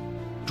临，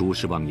朱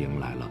师旺迎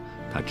来了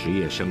他职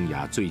业生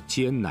涯最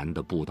艰难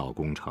的步道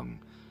工程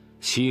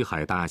——西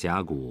海大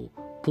峡谷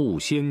步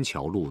仙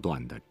桥路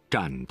段的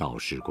栈道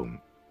施工。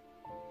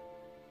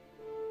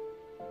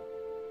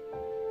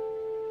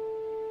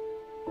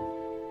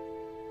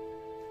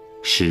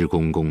施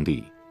工工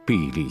地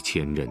壁立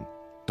千仞，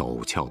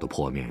陡峭的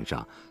坡面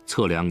上，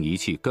测量仪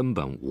器根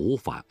本无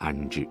法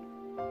安置，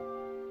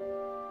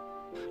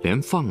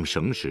连放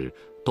绳时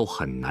都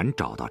很难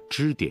找到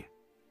支点。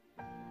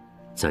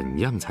怎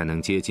样才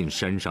能接近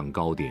山上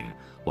高点，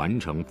完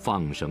成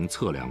放绳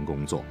测量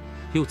工作？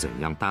又怎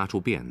样搭出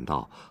便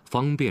道，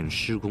方便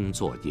施工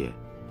作业？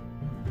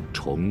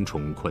重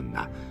重困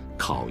难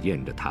考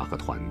验着他和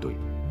团队。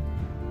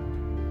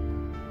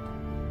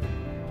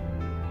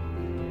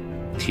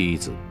梯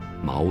子、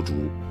毛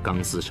竹、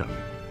钢丝绳，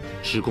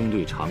施工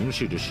队尝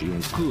试着使用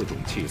各种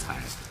器材，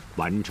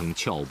完成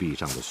峭壁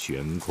上的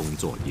悬空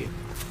作业。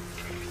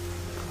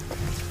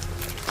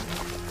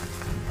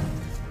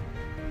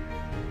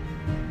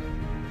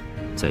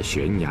在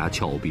悬崖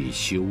峭壁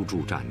修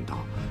筑栈道，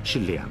是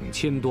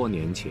2000多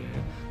年前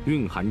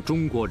蕴含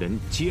中国人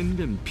坚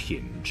韧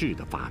品质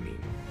的发明。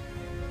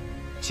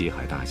西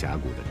海大峡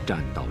谷的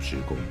栈道施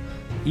工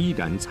依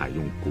然采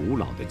用古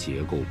老的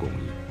结构工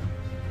艺，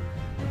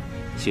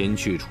先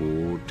去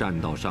除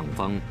栈道上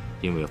方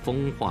因为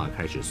风化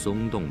开始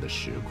松动的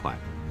石块，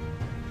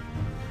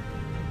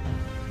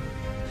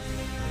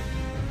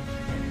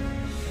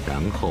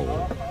然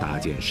后搭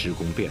建施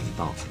工便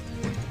道。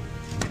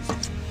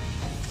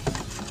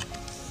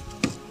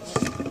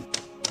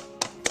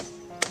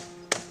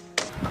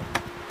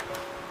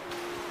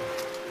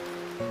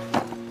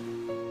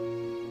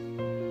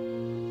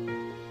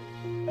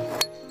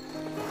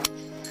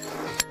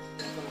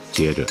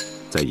接着，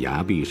在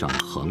崖壁上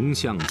横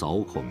向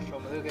凿孔，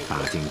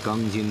打进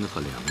钢筋和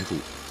梁柱，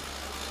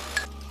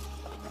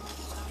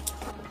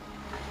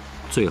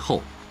最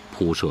后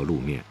铺设路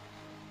面。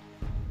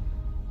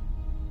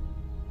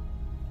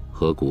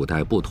和古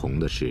代不同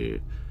的是，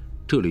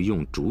这里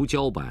用竹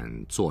胶板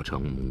做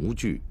成模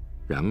具，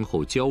然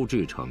后浇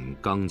制成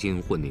钢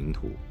筋混凝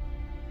土。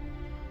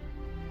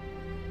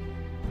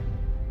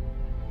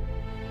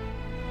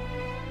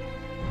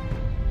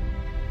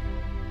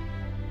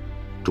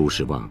朱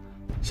时旺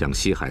向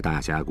西海大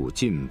峡谷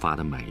进发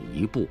的每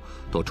一步，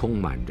都充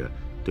满着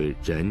对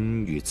人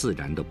与自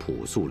然的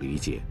朴素理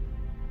解。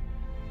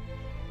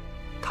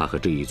他和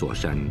这一座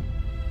山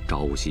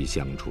朝夕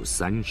相处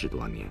30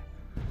多年，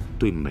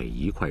对每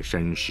一块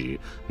山石、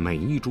每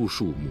一株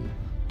树木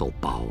都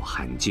饱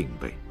含敬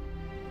畏。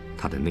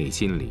他的内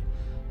心里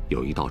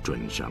有一道准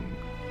绳，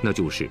那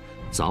就是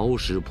凿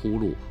石铺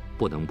路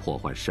不能破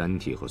坏山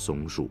体和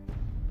松树。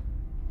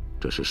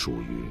这是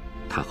属于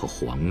他和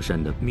黄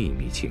山的秘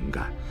密情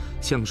感，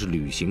像是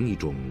履行一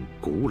种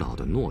古老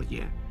的诺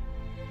言。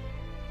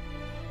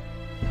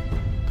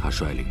他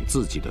率领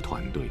自己的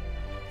团队，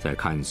在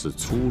看似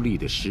粗粝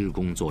的施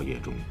工作业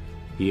中，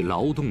以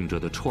劳动者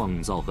的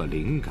创造和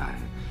灵感，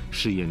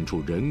试验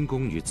出人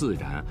工与自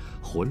然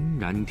浑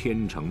然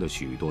天成的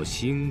许多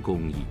新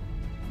工艺。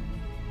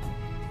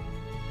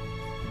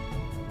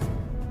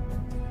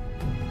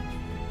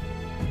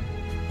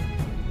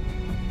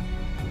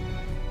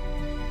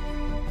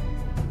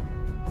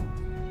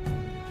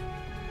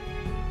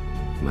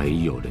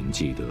没有人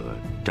记得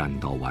栈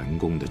道完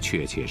工的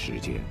确切时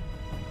间，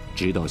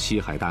直到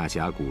西海大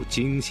峡谷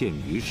惊现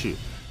于世，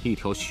一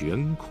条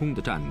悬空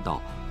的栈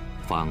道，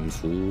仿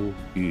佛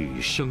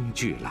与生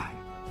俱来。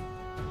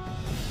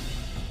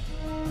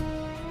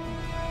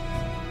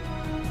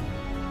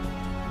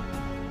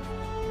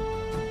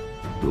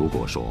如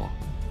果说，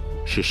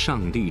是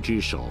上帝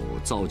之手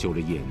造就了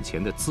眼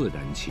前的自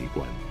然奇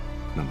观，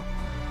那么，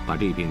把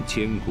这片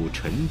艰苦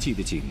沉寂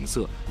的景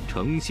色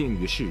呈现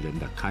于世人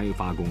的开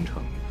发工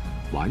程，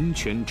完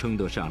全称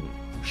得上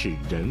是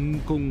人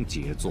工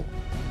杰作。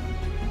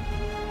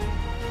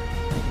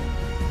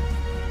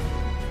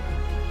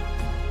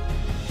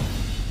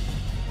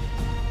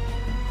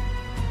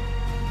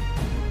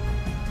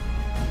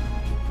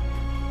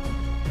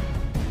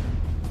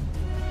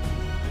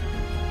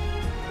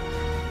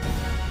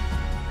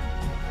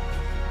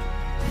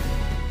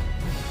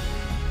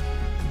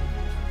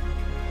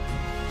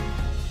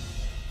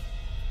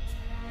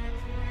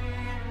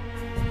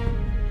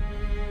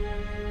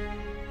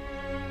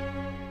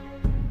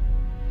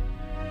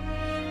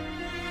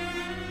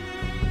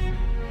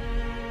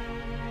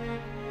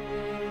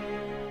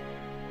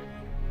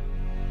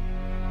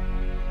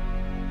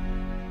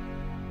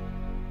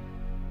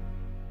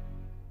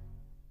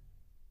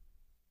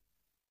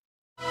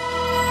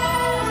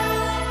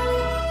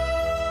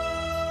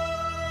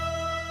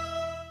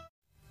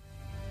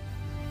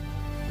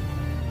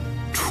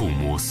触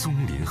摸松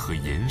林和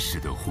岩石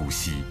的呼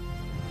吸，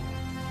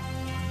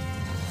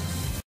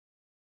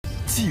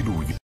记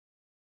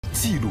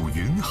录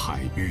云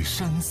海与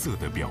山色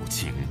的表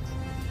情。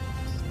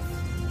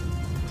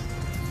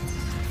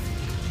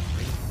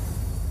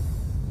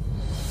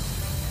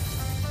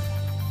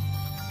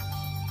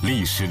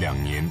历时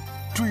2年，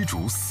追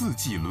逐4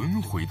季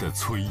轮回的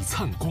璀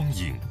璨光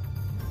影，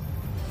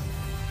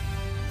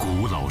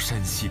古老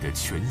山系的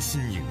全新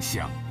影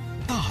像。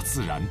大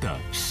自然的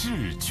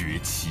视觉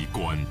奇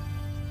观，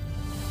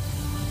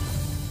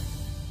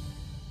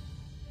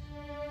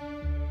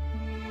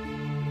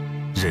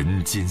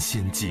人间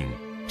仙境，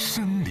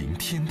生灵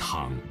天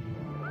堂，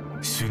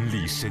寻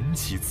历神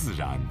奇自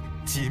然，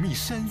解密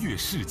山岳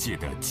世界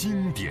的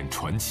经典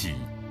传奇。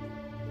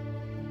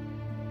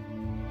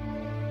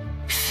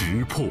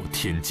石破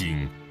天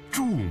惊，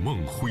筑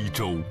梦徽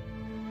州，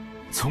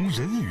从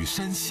人与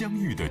山相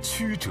遇的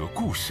曲折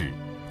故事，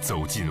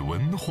走进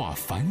文化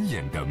繁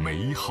衍的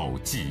美好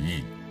记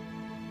忆。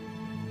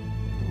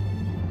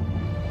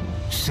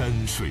山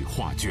水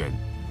画卷，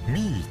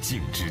秘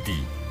境之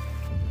地，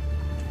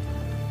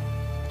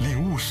领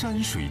悟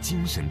山水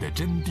精神的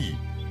真谛，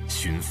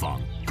寻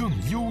访更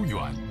悠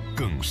远、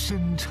更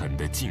深沉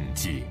的境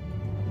界。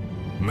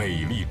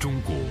美丽中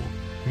国，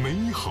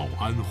美好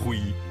安徽，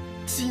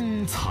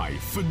精彩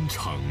纷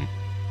呈。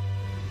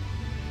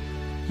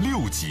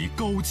6集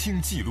高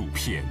清纪录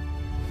片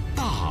《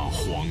大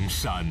黄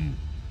山》。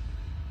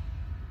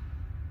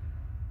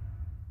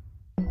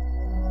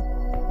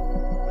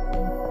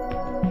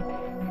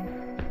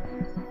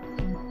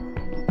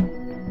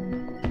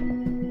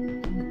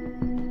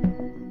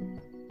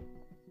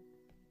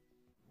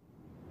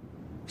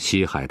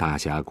西海大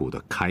峡谷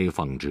的开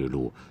放之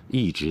路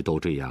一直都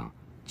这样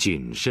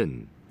谨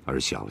慎而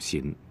小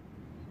心。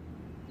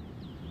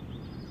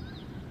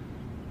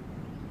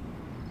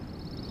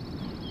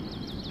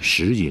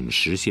时隐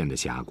时现的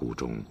峡谷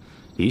中，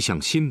一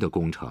项新的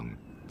工程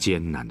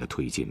艰难地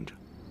推进着。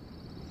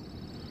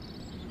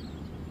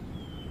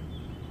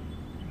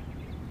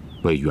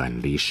为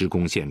远离施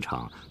工现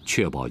场，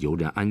确保游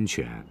人安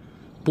全，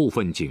部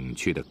分景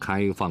区的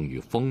开放与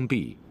封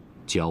闭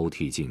交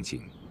替进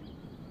行。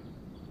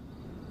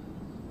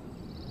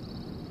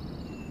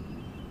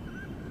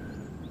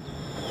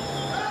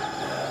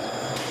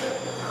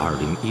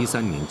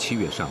2013年7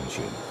月上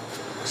旬，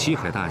西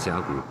海大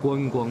峡谷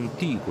观光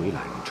地轨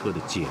缆车的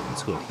检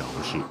测调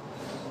试，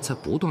在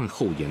不断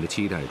后延的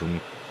期待中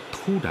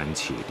突然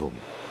启动。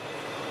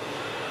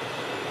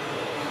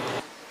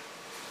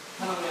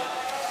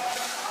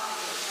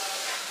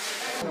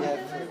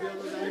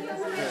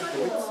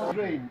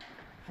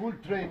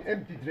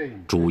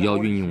主要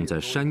运用在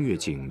山岳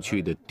景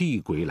区的地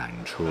轨缆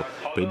车，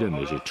被认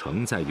为是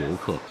承载游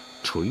客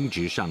垂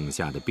直上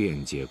下的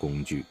便捷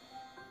工具。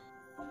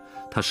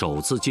它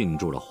首次进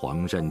驻了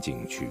黄山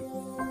景区。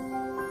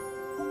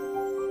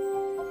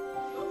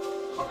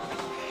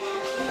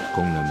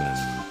工人们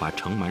把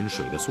盛满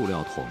水的塑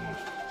料桶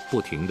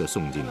不停地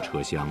送进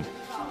车厢，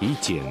以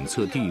检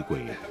测地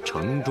轨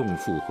承重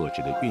负荷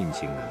时的运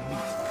行能力。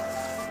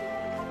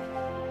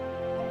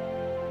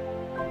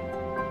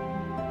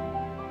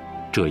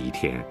这一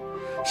天，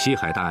西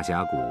海大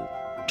峡谷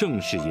正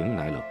式迎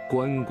来了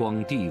观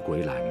光地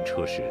轨缆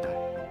车时代。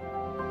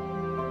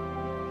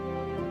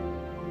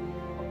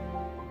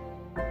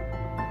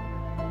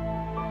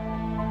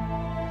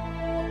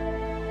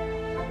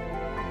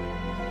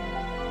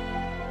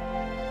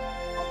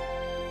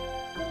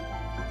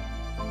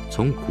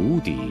从谷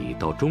底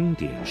到终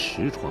点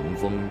石床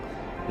峰，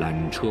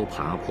缆车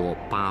爬坡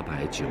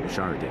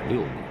892.6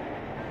米，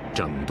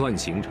整段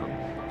行程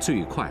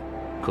最快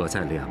可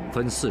在2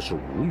分45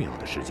秒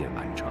的时间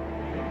完成。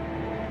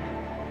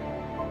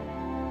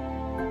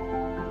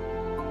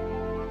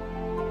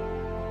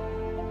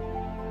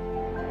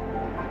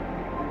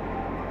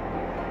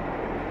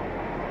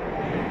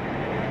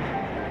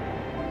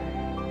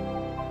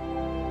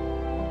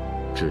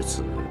至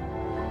此，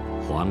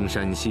黄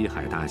山西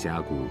海大峡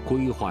谷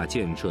规划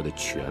建设的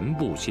全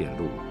部线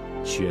路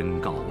宣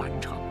告完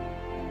成。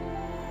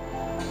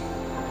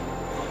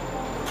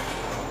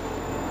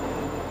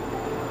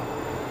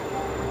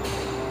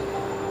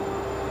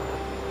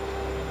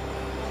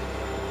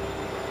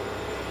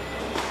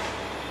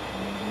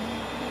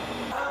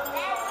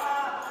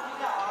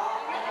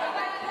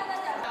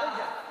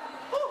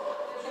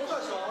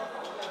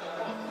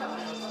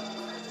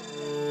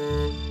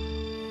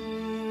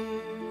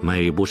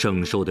美不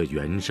胜收的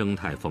原生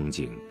态风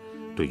景，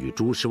对于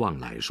朱时旺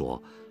来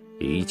说，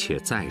一切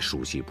再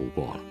熟悉不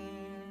过了。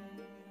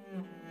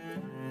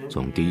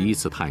从第一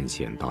次探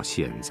险到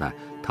现在，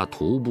他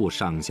徒步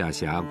上下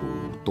峡谷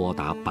多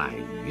达100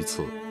余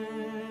次。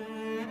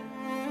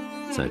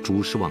在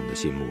朱时旺的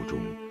心目中，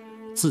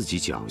自己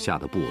脚下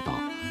的步道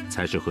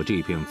才是和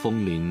这片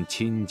枫林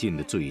亲近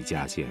的最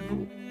佳线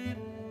路。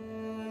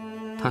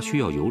他需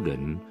要游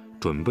人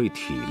准备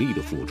体力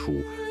的付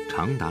出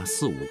长达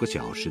4、5个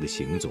小时的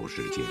行走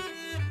时间，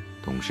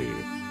同时，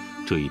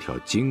这一条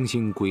精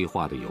心规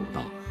划的甬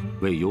道，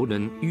为游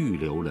人预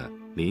留了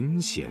临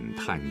险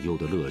探幽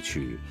的乐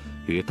趣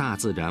与大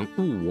自然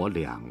物我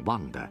两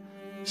忘的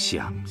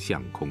想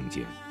象空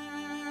间。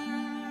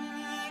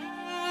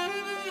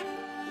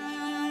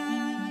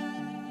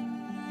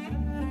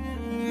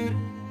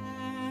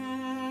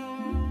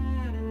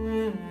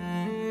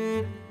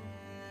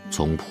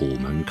从普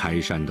门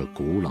开山的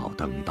古老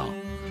登道，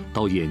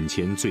到眼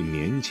前最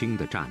年轻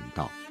的栈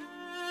道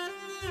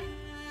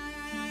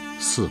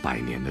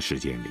，400年的时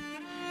间里，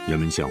人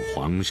们向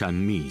黄山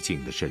秘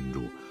境的深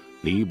入，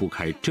离不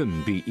开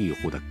振臂一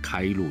呼的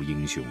开路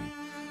英雄，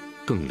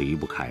更离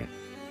不开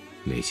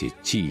那些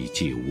寂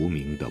寂无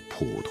名的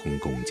普通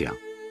工匠。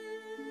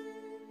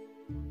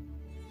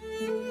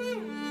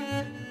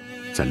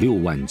在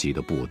6万级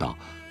的步道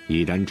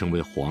已然成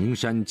为黄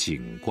山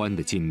景观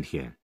的今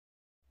天，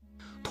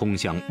通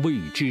向未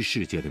知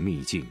世界的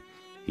秘境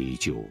依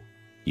旧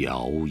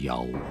遥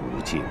遥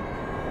无尽。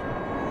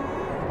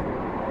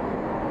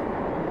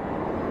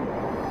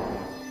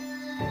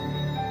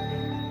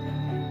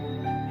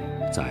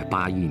在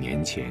81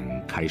年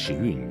前开始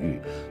孕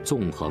育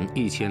纵横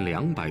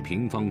1200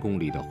平方公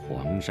里的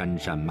黄山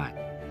山脉，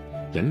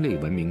人类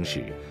文明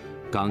史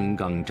刚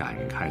刚展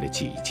开了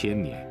几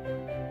千年，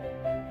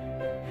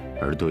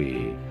而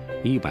对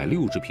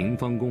160平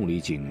方公里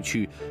景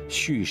区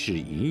蓄势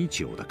已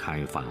久的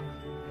开发，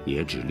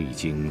也只历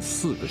经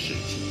4个世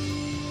纪。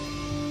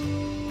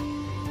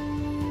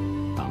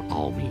当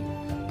奥秘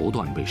不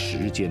断被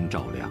时间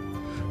照亮，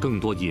更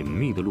多隐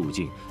秘的路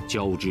径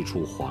交织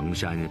出黄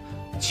山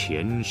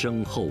前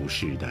生后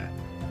世的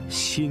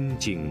新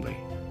经纬。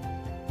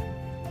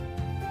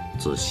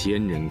自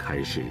先人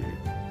开始，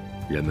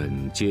人们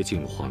接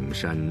近黄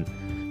山，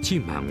既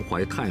满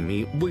怀探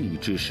秘未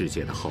知世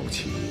界的好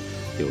奇，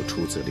又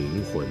出自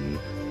灵魂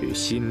与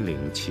心灵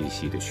气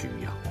息的需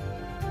要。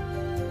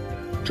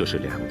这是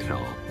2条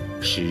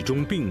始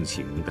终并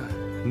行的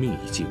秘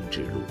境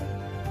之路，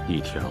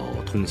一条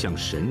通向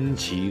神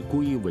奇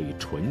归位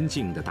纯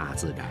净的大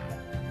自然，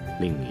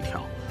另一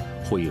条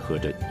汇合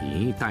着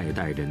一代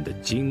代人的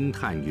惊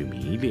叹与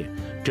迷恋、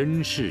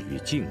珍视与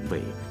敬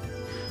畏，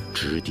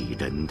直抵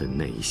人的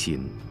内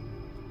心。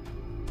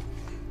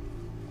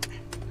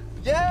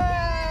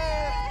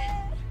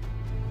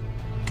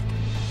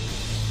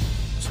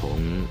从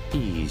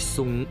一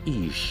松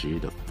一石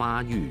的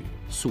发育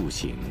塑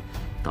形，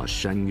到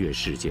山岳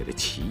世界的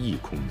奇异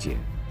空间，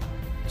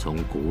从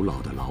古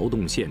老的劳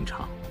动现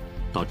场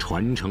到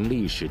传承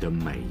历史的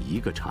每一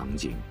个场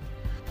景，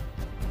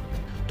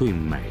对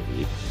美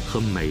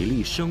和美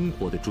丽生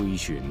活的追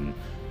寻，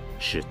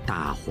是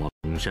大黄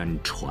山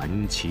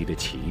传奇的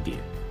起点。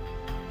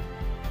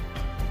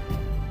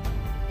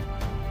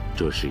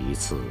这是一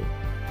次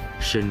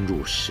深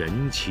入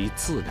神奇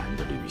自然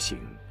的旅行，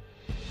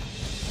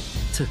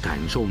在感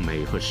受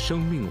美和生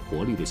命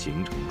活力的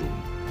行程中，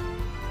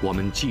我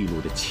们记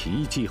录的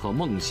奇迹和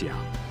梦想，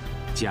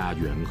家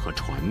园和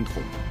传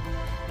统，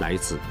来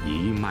自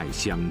一脉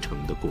相承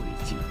的轨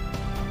迹。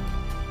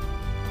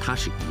它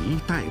是一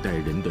代代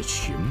人的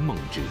寻梦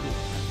之路。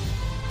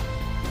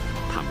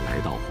他们来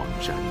到黄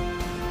山，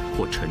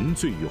或沉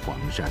醉于黄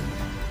山，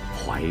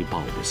怀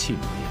抱着信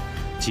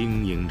念，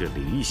经营着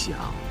理想，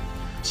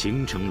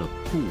形成了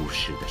故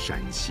事的山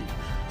系，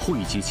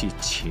汇集起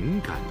情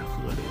感的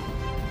河流。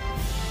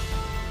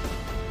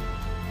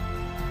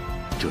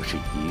这是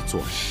一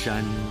座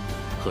山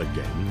和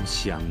人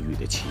相遇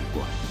的奇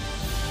观，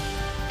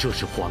这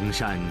是黄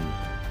山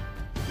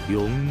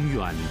永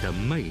远的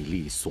魅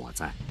力所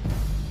在。